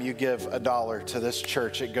time you give $1 to this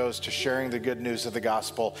church, it goes to sharing the good news of the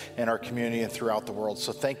gospel in our community and throughout the world.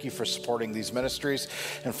 So thank you for supporting these ministries.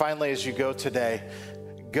 And finally, as you go today,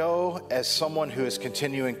 go as someone who is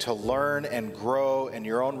continuing to learn and grow in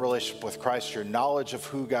your own relationship with Christ, your knowledge of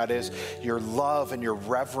who God is, your love and your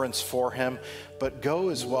reverence for Him. But go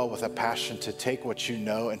as well with a passion to take what you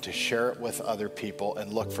know and to share it with other people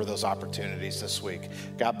and look for those opportunities this week.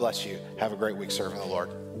 God bless you. Have a great week serving the Lord.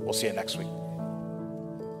 We'll see you next week.